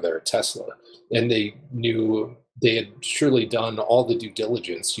make over there at Tesla, and they knew they had surely done all the due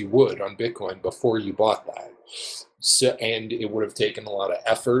diligence you would on Bitcoin before you bought that. So, and it would have taken a lot of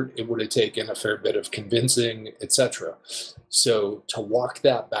effort, it would have taken a fair bit of convincing, etc. So to walk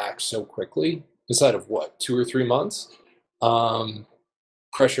that back so quickly, inside of what, 2 or 3 months,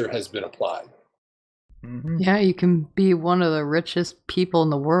 pressure has been applied. Mm-hmm. Yeah, you can be one of the richest people in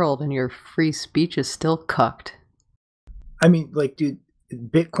the world and your free speech is still cucked. I mean, dude,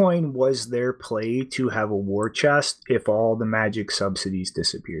 Bitcoin was their play to have a war chest if all the magic subsidies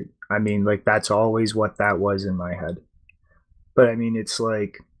disappeared. I mean, that's always what that was in my head. But I mean, it's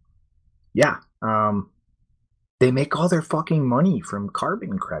they make all their fucking money from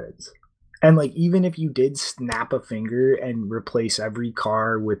carbon credits. And even if you did snap a finger and replace every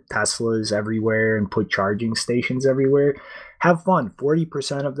car with Teslas everywhere and put charging stations everywhere, have fun.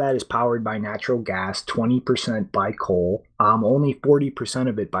 40% of that is powered by natural gas, 20% by coal, only 40%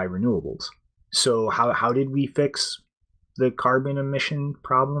 of it by renewables. So how did we fix the carbon emission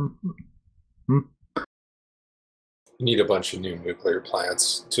problem? You need a bunch of new nuclear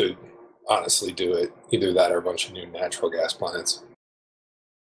plants to honestly do it. Either that or a bunch of new natural gas plants.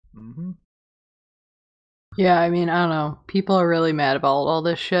 Mm-hmm. Yeah, I mean, I don't know. People are really mad about all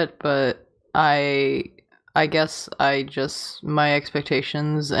this shit, but I I guess my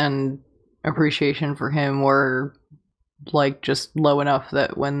expectations and appreciation for him were like just low enough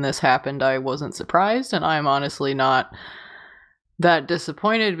that when this happened I wasn't surprised, and I'm honestly not that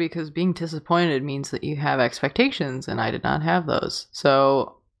disappointed, because being disappointed means that you have expectations and I did not have those.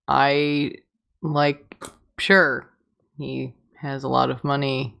 So I sure, he has a lot of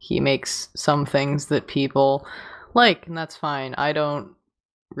money, he makes some things that people like, and that's fine. I don't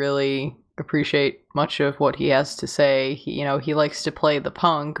really appreciate much of what he has to say. He likes to play the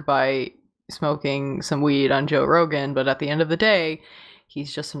punk by smoking some weed on Joe Rogan, but at the end of the day,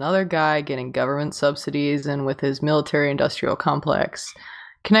 he's just another guy getting government subsidies, and with his military industrial complex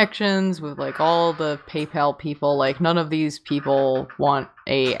connections with like all the PayPal people, like none of these people want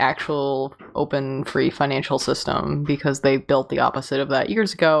a actual open free financial system, because they built the opposite of that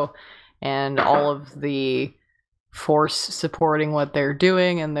years ago, and all of the force supporting what they're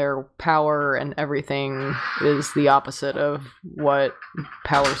doing and their power and everything is the opposite of what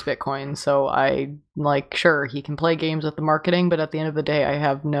powers Bitcoin. So sure, he can play games with the marketing, but at the end of the day, I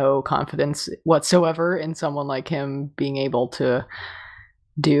have no confidence whatsoever in someone like him being able to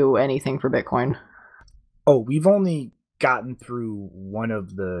do anything for Bitcoin. Oh, we've only gotten through one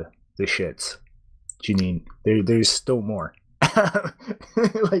of the shits, Janine. There's still more.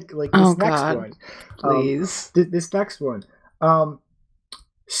 like this next God, one, please. This next one.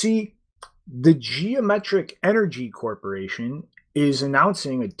 See, the Geometric Energy Corporation is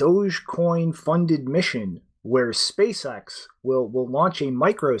announcing a Dogecoin funded mission where SpaceX will launch a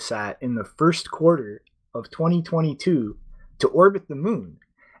microsat in the first quarter of 2022 to orbit the moon,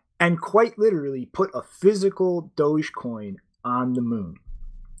 and quite literally put a physical Dogecoin on the moon.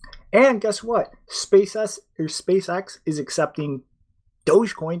 And guess what? SpaceX is accepting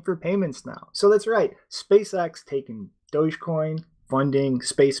Dogecoin for payments now. So that's right. SpaceX taking Dogecoin, funding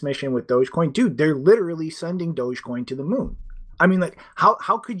space mission with Dogecoin. Dude, they're literally sending Dogecoin to the moon. I mean, like,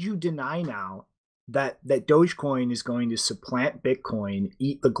 how could you deny now that Dogecoin is going to supplant Bitcoin,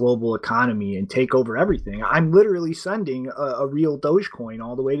 eat the global economy, and take over everything? I'm literally sending a real Dogecoin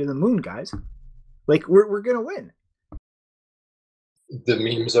all the way to the moon, guys. Like, we're gonna win. The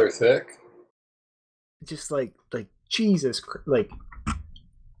memes are thick. Just like Jesus, like,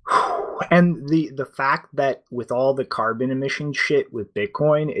 and the fact that with all the carbon emission shit with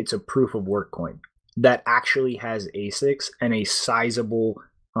Bitcoin, it's a proof of work coin that actually has ASICs and a sizable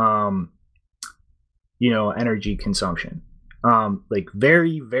energy consumption. Like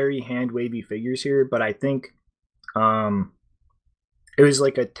very, very hand wavy figures here, but I think it was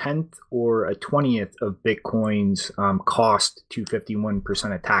like a 10th or a 20th of Bitcoin's cost to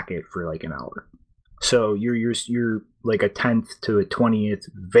 51% attack it for like an hour. So you're like a 10th to a 20th,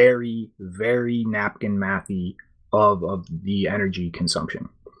 very, very napkin mathy of the energy consumption.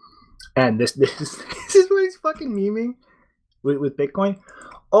 And this is what he's fucking memeing with Bitcoin.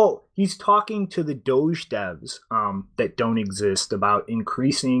 Oh, he's talking to the Doge devs that don't exist about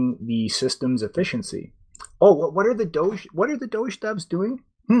increasing the system's efficiency. Oh, what are the Doge devs doing?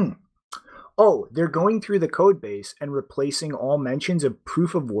 Oh, they're going through the code base and replacing all mentions of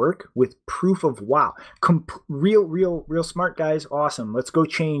proof of work with proof of wow. Real smart guys. Awesome. Let's go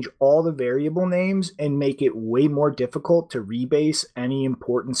change all the variable names and make it way more difficult to rebase any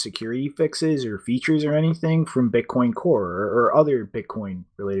important security fixes or features or anything from Bitcoin Core or other Bitcoin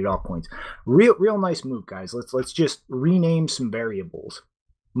related altcoins. Real nice move, guys. Let's just rename some variables.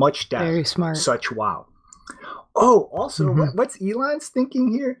 Much dev. Very smart. Such wow. Oh, also, what's Elon's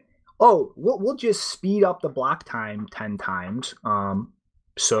thinking here? Oh, we'll just speed up the block time 10 times.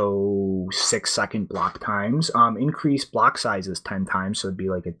 So 6-second block times. Increase block sizes 10 times. So it'd be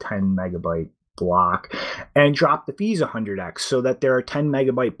like a 10 megabyte block, and drop the fees 100x so that there are 10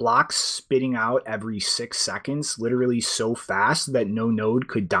 megabyte blocks spitting out every 6 seconds, literally so fast that no node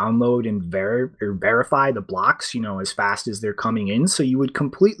could download and verify the blocks, as fast as they're coming in. So you would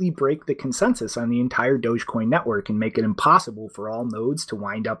completely break the consensus on the entire Dogecoin network and make it impossible for all nodes to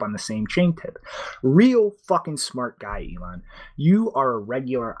wind up on the same chain tip. Real fucking smart guy, Elon. You are a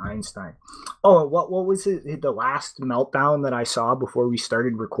regular Einstein. Oh, what was it? The last meltdown that I saw before we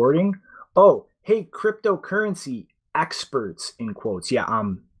started recording? Oh, hey, cryptocurrency experts, in quotes. Yeah,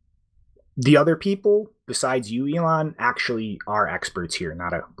 the other people besides you, Elon, actually are experts here,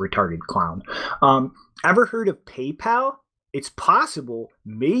 not a retarded clown. Ever heard of PayPal? It's possible,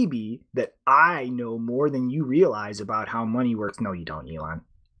 maybe, that I know more than you realize about how money works. No, you don't, Elon.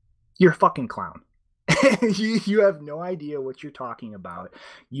 You're a fucking clown. You have no idea what you're talking about.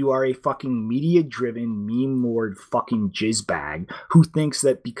 You are a fucking media-driven, meme-lord fucking jizzbag who thinks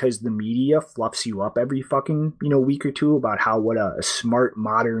that because the media fluffs you up every fucking week or two about how what a smart,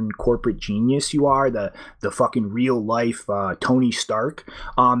 modern corporate genius you are, the fucking real life Tony Stark,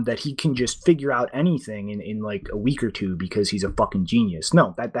 that he can just figure out anything in like a week or two because he's a fucking genius.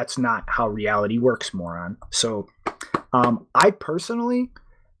 No, that's not how reality works, moron. So, I personally,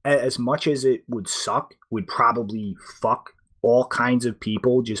 as much as it would suck, would probably fuck all kinds of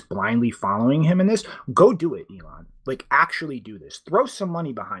people just blindly following him in this. Go do it, Elon. Like, actually do this. Throw some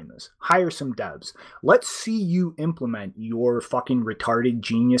money behind this. Hire some devs. Let's see you implement your fucking retarded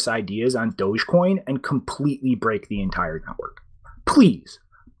genius ideas on Dogecoin and completely break the entire network. Please,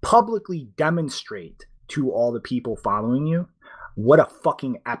 publicly demonstrate to all the people following you what a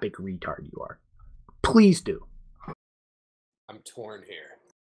fucking epic retard you are. Please do. I'm torn here.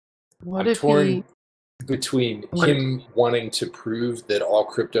 What I'm if torn between him wanting to prove that all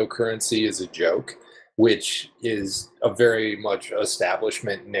cryptocurrency is a joke, which is a very much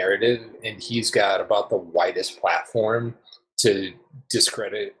establishment narrative, and he's got about the widest platform to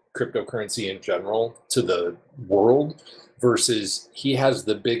discredit cryptocurrency in general to the world, versus he has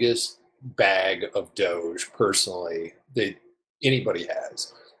the biggest bag of Doge personally that anybody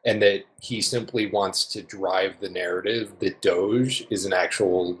has. And that he simply wants to drive the narrative that Doge is an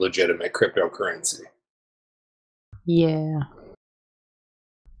actual legitimate cryptocurrency. Yeah.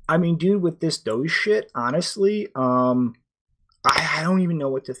 I mean, dude, with this Doge shit, honestly, I don't even know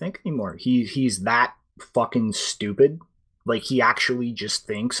what to think anymore. He's that fucking stupid. Like, he actually just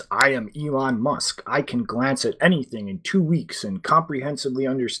thinks, I am Elon Musk. I can glance at anything in 2 weeks and comprehensively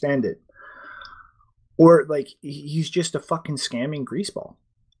understand it. Or, like, he's just a fucking scamming greaseball.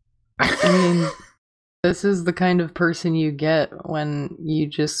 I mean, this is the kind of person you get when you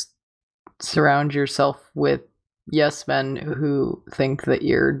just surround yourself with yes men who think that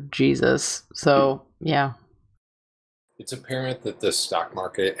you're Jesus. So, yeah. It's apparent that the stock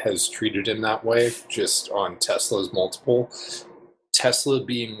market has treated him that way, just on Tesla's multiple. Tesla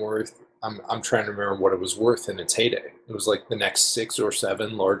being worth, I'm trying to remember what it was worth in its heyday. It was like the next 6 or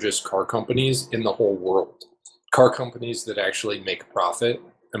 7 largest car companies in the whole world. Car companies that actually make a profit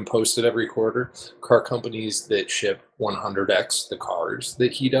and post it every quarter. Car companies that ship 100x the cars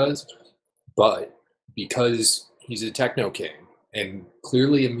that he does. But because he's a techno king and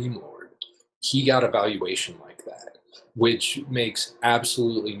clearly a meme lord, he got a valuation like that, which makes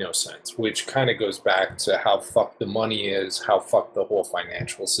absolutely no sense, which kind of goes back to how fucked the money is, how fucked the whole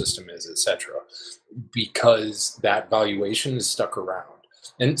financial system is, etc. Because that valuation is stuck around.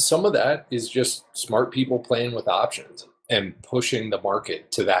 And some of that is just smart people playing with options and pushing the market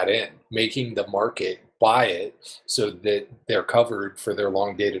to that end, making the market buy it so that they're covered for their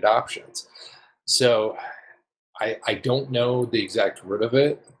long dated options. So I don't know the exact root of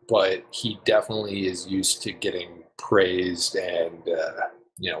it, but he definitely is used to getting praised and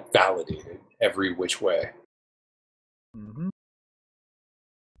validated every which way. Mm-hmm.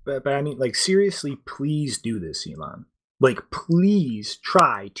 But I mean, like, seriously, please do this, Elon. Like, please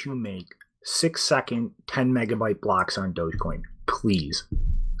try to make 6-second 10 megabyte blocks on Dogecoin, please.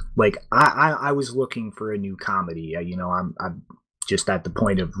 Like, I was looking for a new comedy. I'm just at the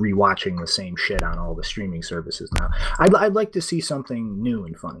point of rewatching the same shit on all the streaming services now. I'd like to see something new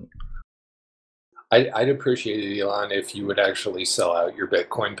and funny. I'd appreciate it, Elon, if you would actually sell out your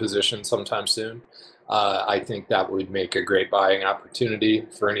Bitcoin position sometime soon. I think that would make a great buying opportunity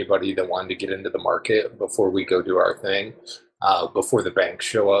for anybody that wanted to get into the market before we go do our thing, before the banks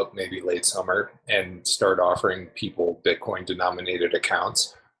show up, maybe late summer, and start offering people Bitcoin denominated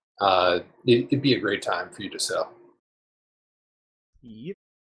accounts. It'd be a great time for you to sell. Yep.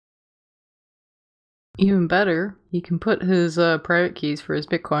 Even better, he can put his private keys for his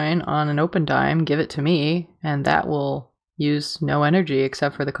Bitcoin on an open dime, give it to me, and that will use no energy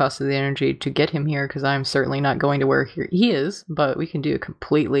except for the cost of the energy to get him here, because I'm certainly not going to where he is, but we can do a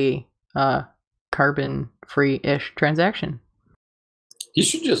completely carbon-free-ish transaction. He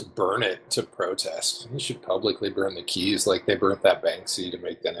should just burn it to protest. He should publicly burn the keys like they burnt that Banksy to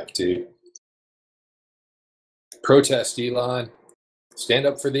make the NFT. Protest, Elon. Stand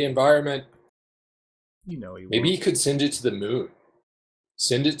up for the environment. You know he Maybe he won't. could send it to the moon.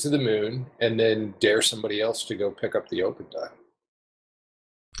 Send it to the moon and then dare somebody else to go pick up the open dime.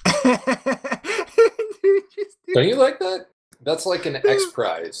 Don't you like that? That's like an X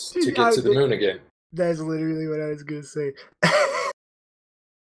Prize to get to the moon again. That's literally what I was going to say.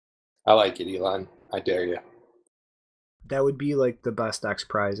 I like it, Elon. I dare you. That would be like the best X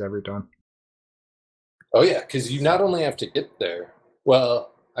Prize ever done. Oh, yeah, because you not only have to get there,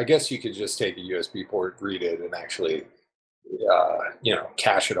 well, I guess you could just take a USB port, read it, and actually,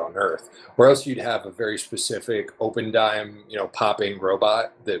 cache it on Earth. Or else you'd have a very specific open dime, popping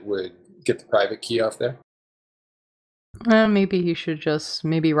robot that would get the private key off there.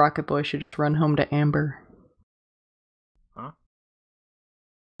 Maybe Rocket Boy should just run home to Amber. Huh?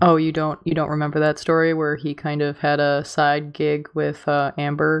 Oh, you don't remember that story where he kind of had a side gig with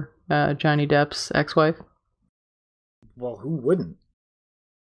Amber, Johnny Depp's ex-wife? Well, who wouldn't?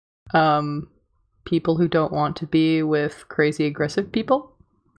 People who don't want to be with crazy aggressive people?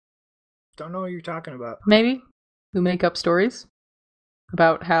 Don't know what you're talking about. Maybe. Who make up stories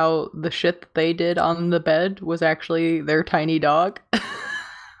about how the shit that they did on the bed was actually their tiny dog.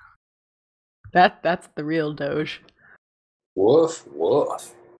 That's the real Doge. Woof,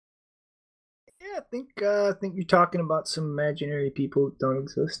 woof. Yeah, I think you're talking about some imaginary people who don't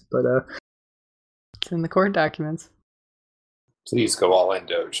exist, but It's in the court documents. Please go all in,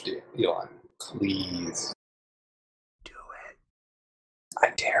 Doge, Elon. Please. do it.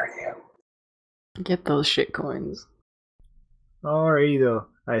 I dare you. Get those shit coins. Alrighty though.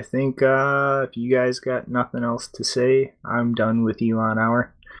 I think if you guys got nothing else to say, I'm done with Elon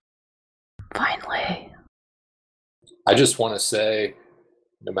Hour. Finally. I just want to say,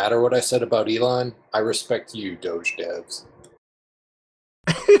 no matter what I said about Elon, I respect you, Doge devs.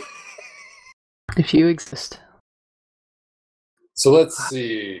 If you exist. So let's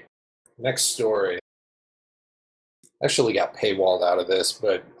see. Next story. Actually got paywalled out of this,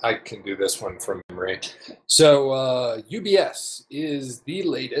 but I can do this one from memory. So UBS is the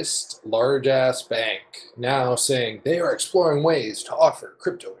latest large-ass bank now saying they are exploring ways to offer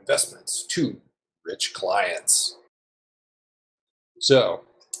crypto investments to rich clients. So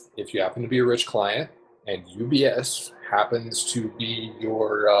if you happen to be a rich client and UBS happens to be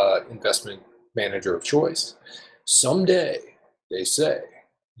your investment manager of choice, someday, they say,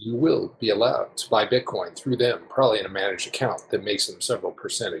 you will be allowed to buy Bitcoin through them, probably in a managed account that makes them several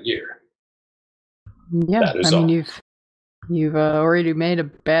percent a year. Yeah, That is I mean, all. you've already made a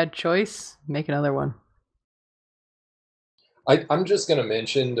bad choice. Make another one. I'm just going to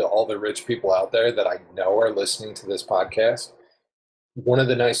mention to all the rich people out there that I know are listening to this podcast, one of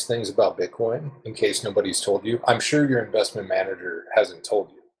the nice things about Bitcoin, in case nobody's told you, I'm sure your investment manager hasn't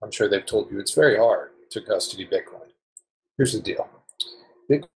told you. I'm sure they've told you it's very hard to custody Bitcoin. Here's the deal.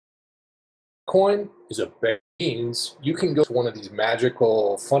 Bitcoin is a means you can go to one of these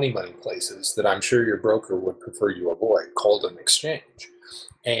magical funny money places that I'm sure your broker would prefer you avoid, called an exchange.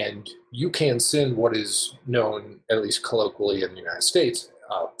 And you can send what is known, at least colloquially in the United States,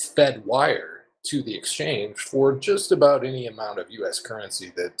 Fed wire to the exchange for just about any amount of US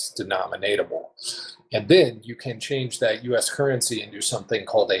currency that's denominatable. And then you can change that US currency into something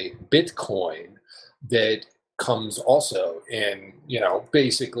called a Bitcoin that comes also in,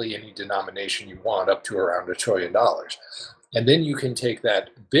 basically any denomination you want up to around $1 trillion. And then you can take that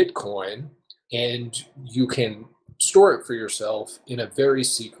Bitcoin and you can store it for yourself in a very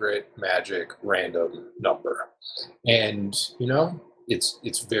secret, magic, random number. And,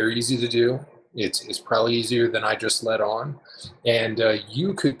 it's very easy to do. It's probably easier than I just let on. And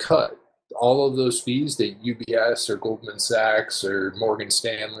you could cut all of those fees that UBS or Goldman Sachs or Morgan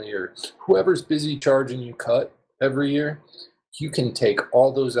Stanley or whoever's busy charging you cut every year, you can take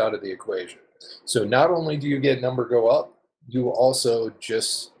all those out of the equation. So not only do you get number go up, you also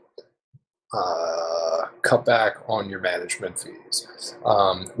just cut back on your management fees,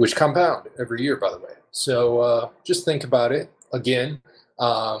 which compound every year, by the way. So just think about it. Again,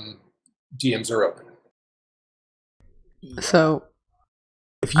 DMs are open. So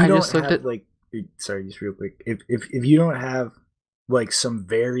If you I don't just looked have at- sorry, just real quick. If you don't have like some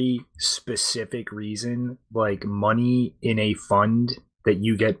very specific reason, like money in a fund that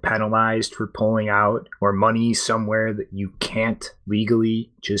you get penalized for pulling out, or money somewhere that you can't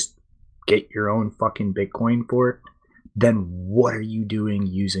legally just get your own fucking Bitcoin for, then what are you doing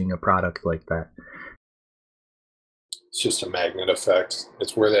using a product like that? It's just a magnet effect.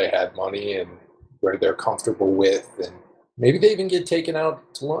 It's where they had money and where they're comfortable with, and maybe they even get taken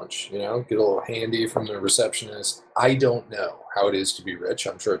out to lunch, get a little handy from the receptionist. I don't know how it is to be rich.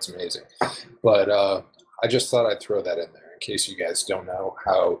 I'm sure it's amazing. But I just thought I'd throw that in there in case you guys don't know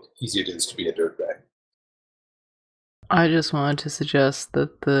how easy it is to be a dirtbag. I just wanted to suggest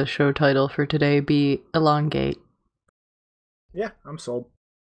that the show title for today be Elongate. Yeah, I'm sold.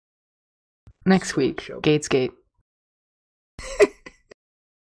 Next week, Show. Gatesgate.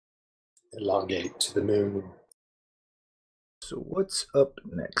 Elongate to the moon. So what's up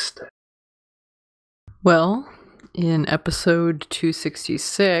next? Well, In episode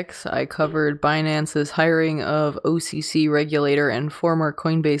 266, I covered Binance's hiring of OCC regulator and former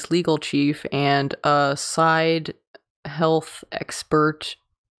Coinbase legal chief and a side health expert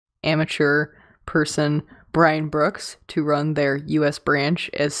amateur person, Brian Brooks, to run their US branch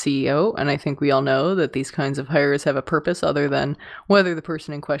as CEO. And I think we all know that these kinds of hires have a purpose other than whether the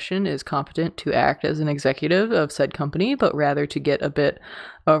person in question is competent to act as an executive of said company, but rather to get a bit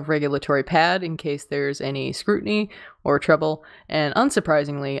of regulatory pad in case there's any scrutiny or trouble. And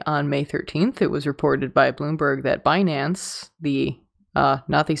unsurprisingly, on May 13th, it was reported by Bloomberg that Binance, the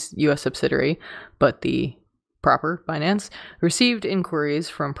not the US subsidiary, but the proper Binance, received inquiries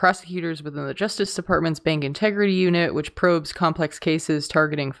from prosecutors within the Justice Department's Bank Integrity Unit, which probes complex cases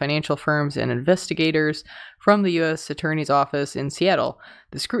targeting financial firms, and investigators from the U.S. Attorney's Office in Seattle.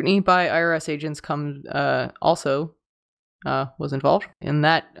 The scrutiny by IRS agents also was involved, and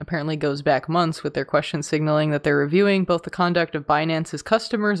that apparently goes back months, with their questions signaling that they're reviewing both the conduct of Binance's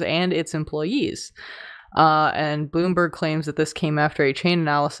customers and its employees. And Bloomberg claims that this came after a chain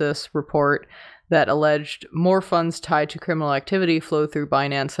analysis report that alleged more funds tied to criminal activity flow through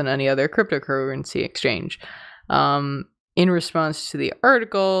Binance than any other cryptocurrency exchange. In response to the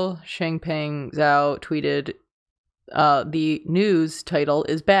article, Shangpeng Zhao tweeted, the news title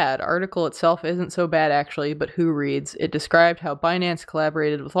is bad. Article itself isn't so bad actually, but who reads? It described how Binance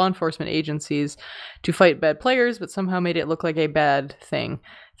collaborated with law enforcement agencies to fight bad players, but somehow made it look like a bad thing.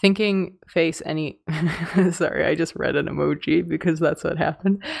 Thinking face any... Sorry, I just read an emoji because that's what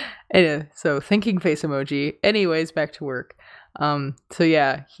happened. Anyway, so thinking face emoji. Anyways, back to work. So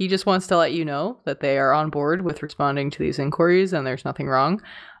yeah, he just wants to let you know that they are on board with responding to these inquiries and there's nothing wrong.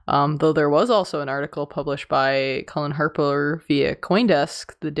 Though there was also an article published by Cullen Harper via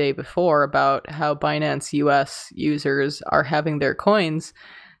CoinDesk the day before about how Binance US users are having their coins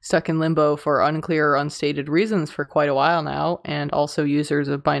stuck in limbo for unclear or unstated reasons for quite a while now, and also users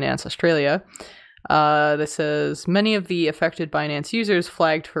of Binance Australia. This says, many of the affected Binance users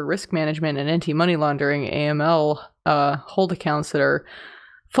flagged for risk management and anti-money laundering AML hold accounts that are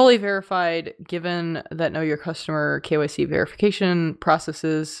fully verified. Given that Know Your Customer KYC verification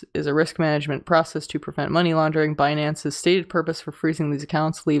processes is a risk management process to prevent money laundering, Binance's stated purpose for freezing these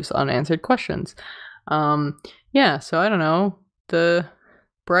accounts leaves unanswered questions. Yeah, so I don't know. The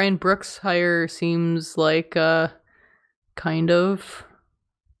Brian Brooks hire seems like kind of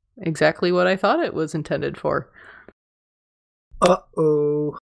exactly what I thought it was intended for.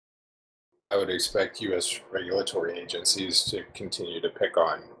 Uh-oh. I would expect U.S. regulatory agencies to continue to pick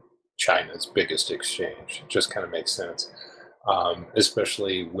on China's biggest exchange. It just kind of makes sense,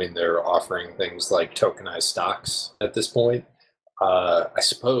 especially when they're offering things like tokenized stocks at this point. I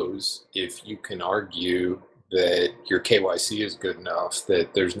suppose if you can argue that your KYC is good enough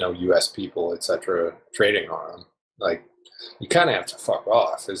that there's no U.S. people, etc., trading on them, like, you kind of have to fuck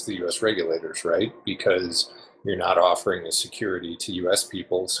off as the U.S. regulators, right? Because you're not offering a security to U.S.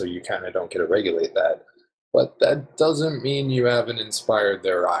 people, so you kind of don't get to regulate that. But that doesn't mean you haven't inspired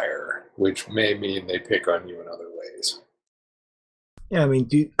their ire, which may mean they pick on you in other ways. Yeah, I mean,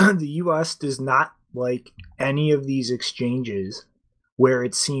 the U.S. does not like any of these exchanges where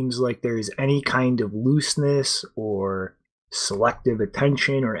it seems like there is any kind of looseness or selective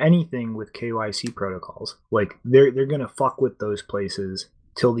attention or anything with KYC protocols. Like, they're gonna fuck with those places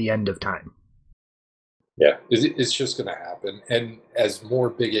till the end of time. Yeah, it's just going to happen. And as more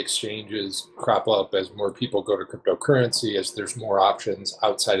big exchanges crop up, as more people go to cryptocurrency, as there's more options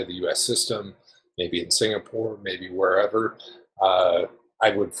outside of the U.S. system, maybe in Singapore, maybe wherever, I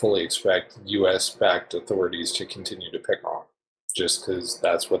would fully expect U.S.-backed authorities to continue to pick on, just because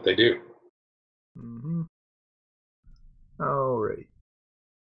that's what they do. Mm-hmm. All right.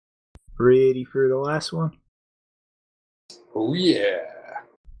 Ready for the last one? Oh, yeah.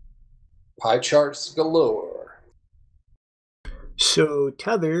 Pie charts galore. So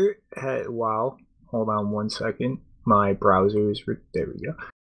Tether had, wow, hold on one second. My browser is, there we go.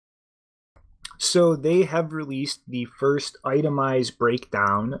 So they have released the first itemized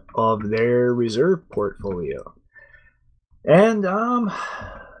breakdown of their reserve portfolio. And,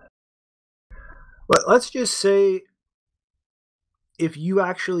 let's just say if you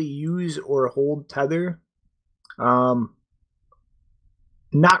actually use or hold Tether,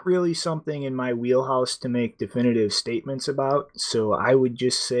 not really something in my wheelhouse to make definitive statements about. So I would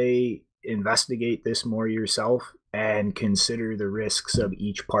just say investigate this more yourself and consider the risks of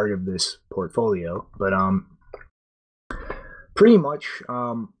each part of this portfolio. But pretty much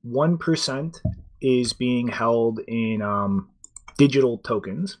 1% is being held in digital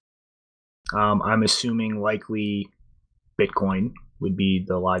tokens. I'm assuming likely Bitcoin would be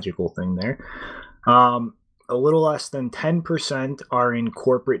the logical thing there. a little less than 10% are in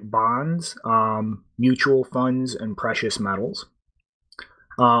corporate bonds, mutual funds, and precious metals.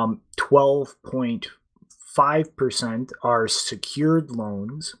 12.5% are secured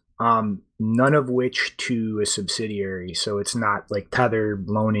loans, none of which to a subsidiary. So it's not like Tether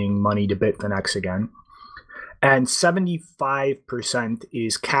loaning money to Bitfinex again. And 75%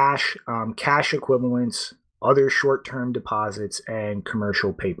 is cash, cash equivalents, other short-term deposits, and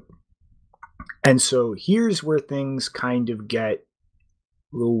commercial paper. And so here's where things kind of get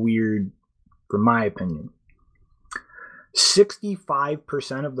a little weird, from my opinion.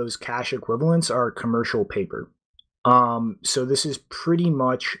 65% of those cash equivalents are commercial paper. So this is pretty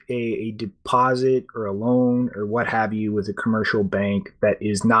much a deposit or a loan or what have you with a commercial bank that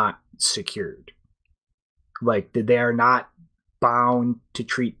is not secured. Like, they are not bound to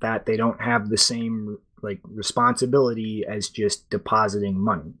treat that. They don't have the same like responsibility as just depositing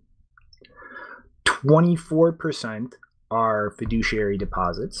money. 24% are fiduciary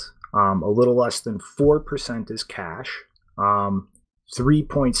deposits. A little less than 4% is cash.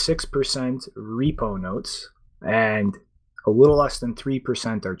 3.6% repo notes, and a little less than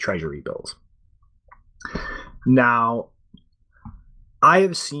 3% are treasury bills. Now, I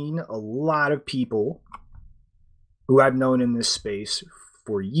have seen a lot of people who I've known in this space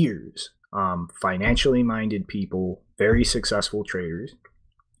for years, financially minded people, very successful traders,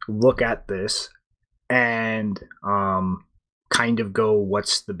 look at this and kind of go,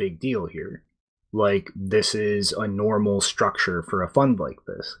 what's the big deal here? Like, this is a normal structure for a fund like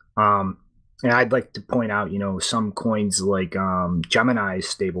this. And I'd like to point out, some coins like Gemini's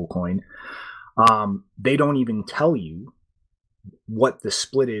stablecoin, they don't even tell you what the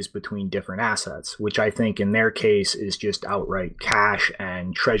split is between different assets, which I think in their case is just outright cash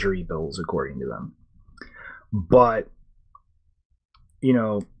and treasury bills, according to them. But,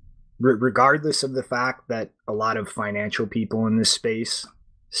 regardless of the fact that a lot of financial people in this space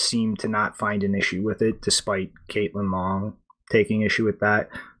seem to not find an issue with it, despite Caitlin Long taking issue with that,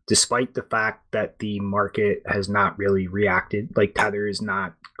 despite the fact that the market has not really reacted, like Tether is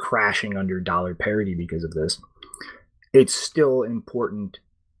not crashing under dollar parity because of this, it's still important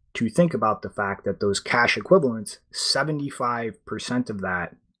to think about the fact that those cash equivalents, 75% of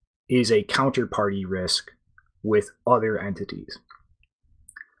that is a counterparty risk with other entities.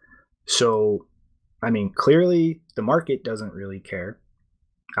 So, clearly the market doesn't really care.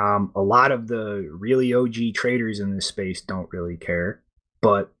 A lot of the really OG traders in this space don't really care,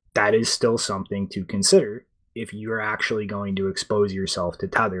 but that is still something to consider if you're actually going to expose yourself to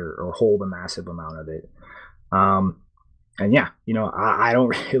Tether or hold a massive amount of it. And yeah, I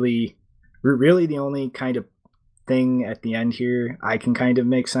don't really the only kind of thing at the end here I can kind of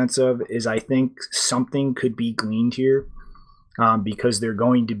make sense of is I think something could be gleaned here, because they're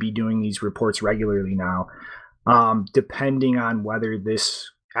going to be doing these reports regularly now, depending on whether this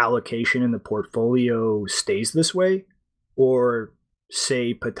allocation in the portfolio stays this way, or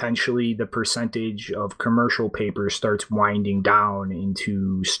say potentially the percentage of commercial paper starts winding down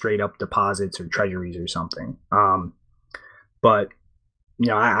into straight up deposits or treasuries or something. But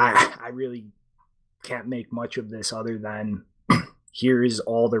I really can't make much of this other than here is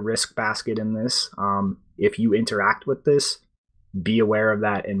all the risk basket in this. If you interact with this, be aware of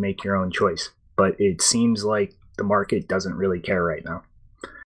that and make your own choice. But it seems like the market doesn't really care right now.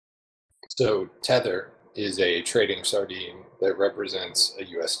 So Tether is a trading sardine that represents a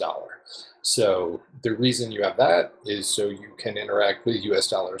US dollar. So the reason you have that is so you can interact with US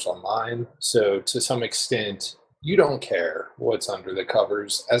dollars online. So to some extent, you don't care what's under the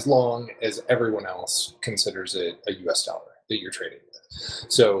covers as long as everyone else considers it a US dollar that you're trading with.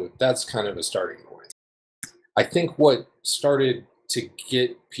 So that's kind of a starting point. I think what started to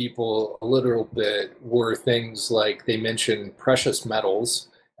get people a little bit were things like they mentioned precious metals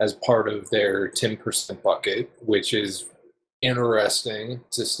as part of their 10% bucket, which is interesting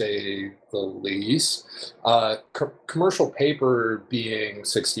to say the least. Commercial paper being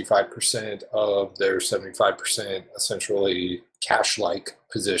 65% of their 75% essentially cash-like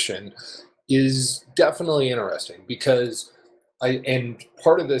position is definitely interesting because and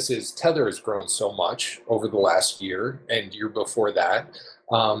part of this is Tether has grown so much over the last year and year before that.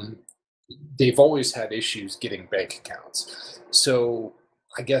 They've always had issues getting bank accounts. So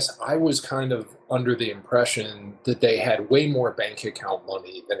I guess I was kind of under the impression that they had way more bank account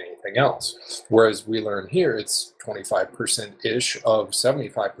money than anything else. Whereas we learn here it's 25%-ish of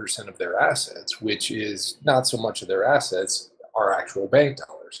 75% of their assets, which is not so much of their assets are actual bank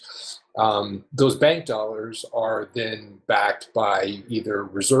dollars. Those bank dollars are then backed by either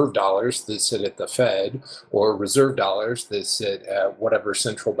reserve dollars that sit at the Fed or reserve dollars that sit at whatever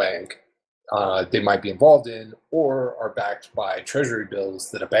central bank they might be involved in, or are backed by treasury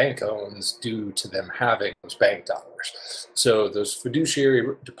bills that a bank owns due to them having those bank dollars. So those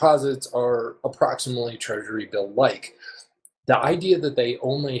fiduciary deposits are approximately treasury bill-like. The idea that they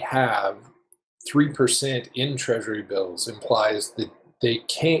only have 3% in treasury bills implies that they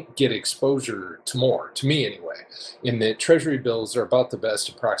can't get exposure to more, to me anyway, in that treasury bills are about the best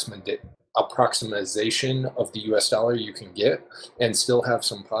approximation of the US dollar you can get and still have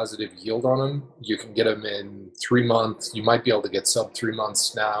some positive yield on them. You can get them in 3 months. You might be able to get sub 3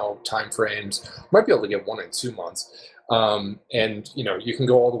 months now, time frames. You might be able to get 1 and 2 months. And you can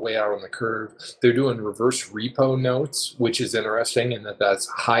go all the way out on the curve. They're doing reverse repo notes, which is interesting in that that's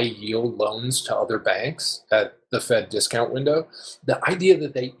high yield loans to other banks at the Fed discount window. The idea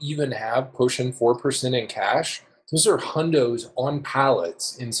that they even have pushing 4% in cash, those are hundos on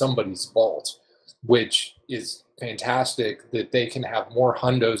pallets in somebody's vault, which is fantastic that they can have more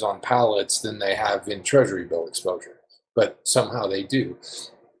hundos on pallets than they have in treasury bill exposure, but somehow they do.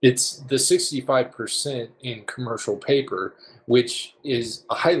 It's the 65% in commercial paper, which is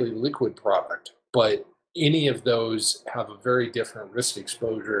a highly liquid product, but any of those have a very different risk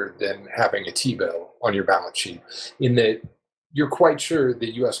exposure than having a T-bill on your balance sheet, in that you're quite sure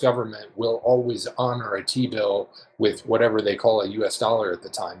the US government will always honor a T-bill with whatever they call a US dollar at the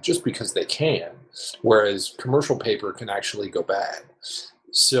time, just because they can, whereas commercial paper can actually go bad.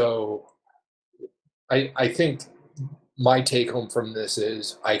 So I think my take home from this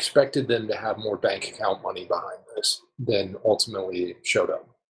is I expected them to have more bank account money behind this than ultimately showed up.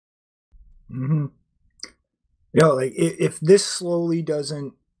 Mm-hmm. Like if this slowly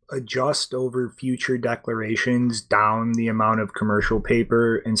doesn't adjust over future declarations down the amount of commercial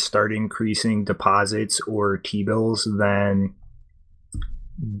paper and start increasing deposits or T-bills, then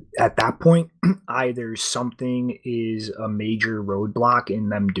at that point, either something is a major roadblock in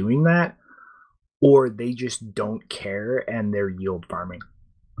them doing that, or they just don't care and they're yield farming.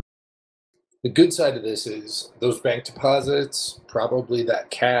 The good side of this is those bank deposits, probably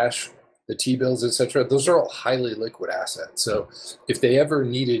that cash, the T-bills, etc., those are all highly liquid assets. So if they ever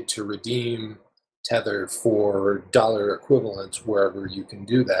needed to redeem Tether for dollar equivalents wherever you can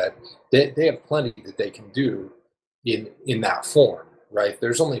do that, they have plenty that they can do in that form, right?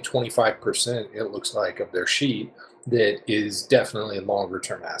 There's only 25%, it looks like, of their sheet that is definitely longer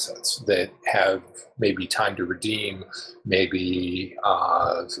term assets that have maybe time to redeem, maybe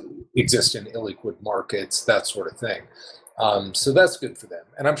exist in illiquid markets, that sort of thing. So that's good for them.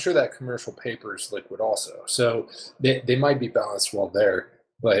 And I'm sure that commercial paper is liquid also. So they might be balanced well there.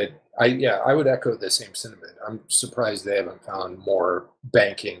 But I would echo the same sentiment. I'm surprised they haven't found more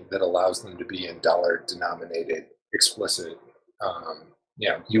banking that allows them to be in dollar denominated explicit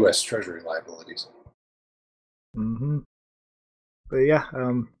US Treasury liabilities. Mm-hmm. But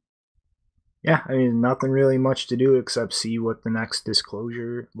I mean, nothing really much to do except see what the next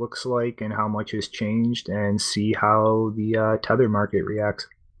disclosure looks like and how much has changed, and see how the Tether market reacts.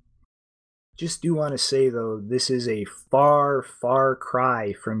 Just do want to say, though, this is a far, far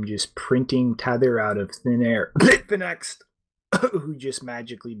cry from just printing Tether out of thin air. Bitfinex, who just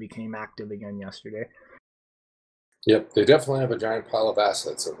magically became active again yesterday. Yep, they definitely have a giant pile of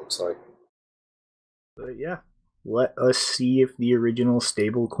assets, it looks like. But yeah, let us see if the original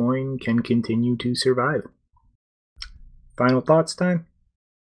stablecoin can continue to survive. Final thoughts time?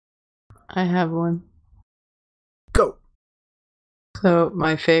 I have one. Go! So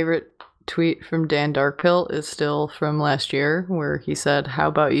my favorite tweet from Dan Darkpill is still from last year, where he said, "How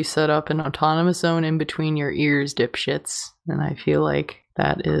about you set up an autonomous zone in between your ears, dipshits?" And I feel like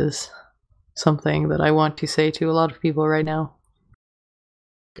that is something that I want to say to a lot of people right now.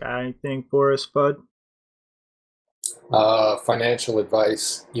 Got anything for us, bud? Financial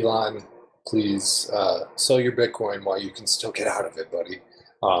advice, Elon, please sell your Bitcoin while you can still get out of it, buddy.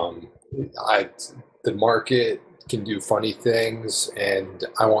 The market can do funny things, and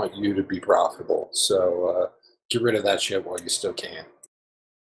I want you to be profitable. So get rid of that shit while you still can.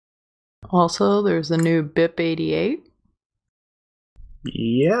 Also, there's a new BIP88.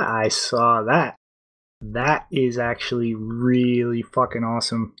 Yeah, I saw that. That is actually really fucking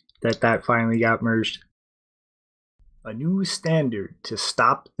awesome that finally got merged. A new standard to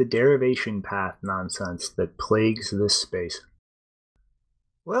stop the derivation path nonsense that plagues this space.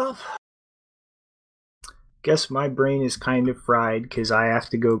 Well, guess my brain is kind of fried because I have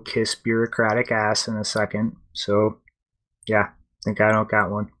to go kiss bureaucratic ass in a second. So, yeah, think I don't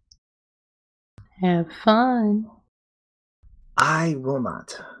got one. Have fun. I will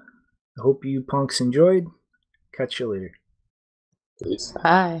not. I hope you punks enjoyed. Catch you later. Peace.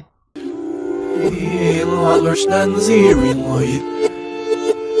 Bye. Hela halvårsdagen ser vi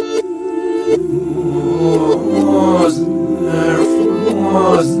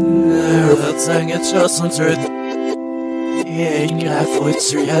That's just uncertain. You have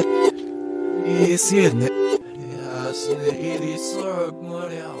what's your head. Is it? Yes, it is so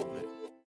good.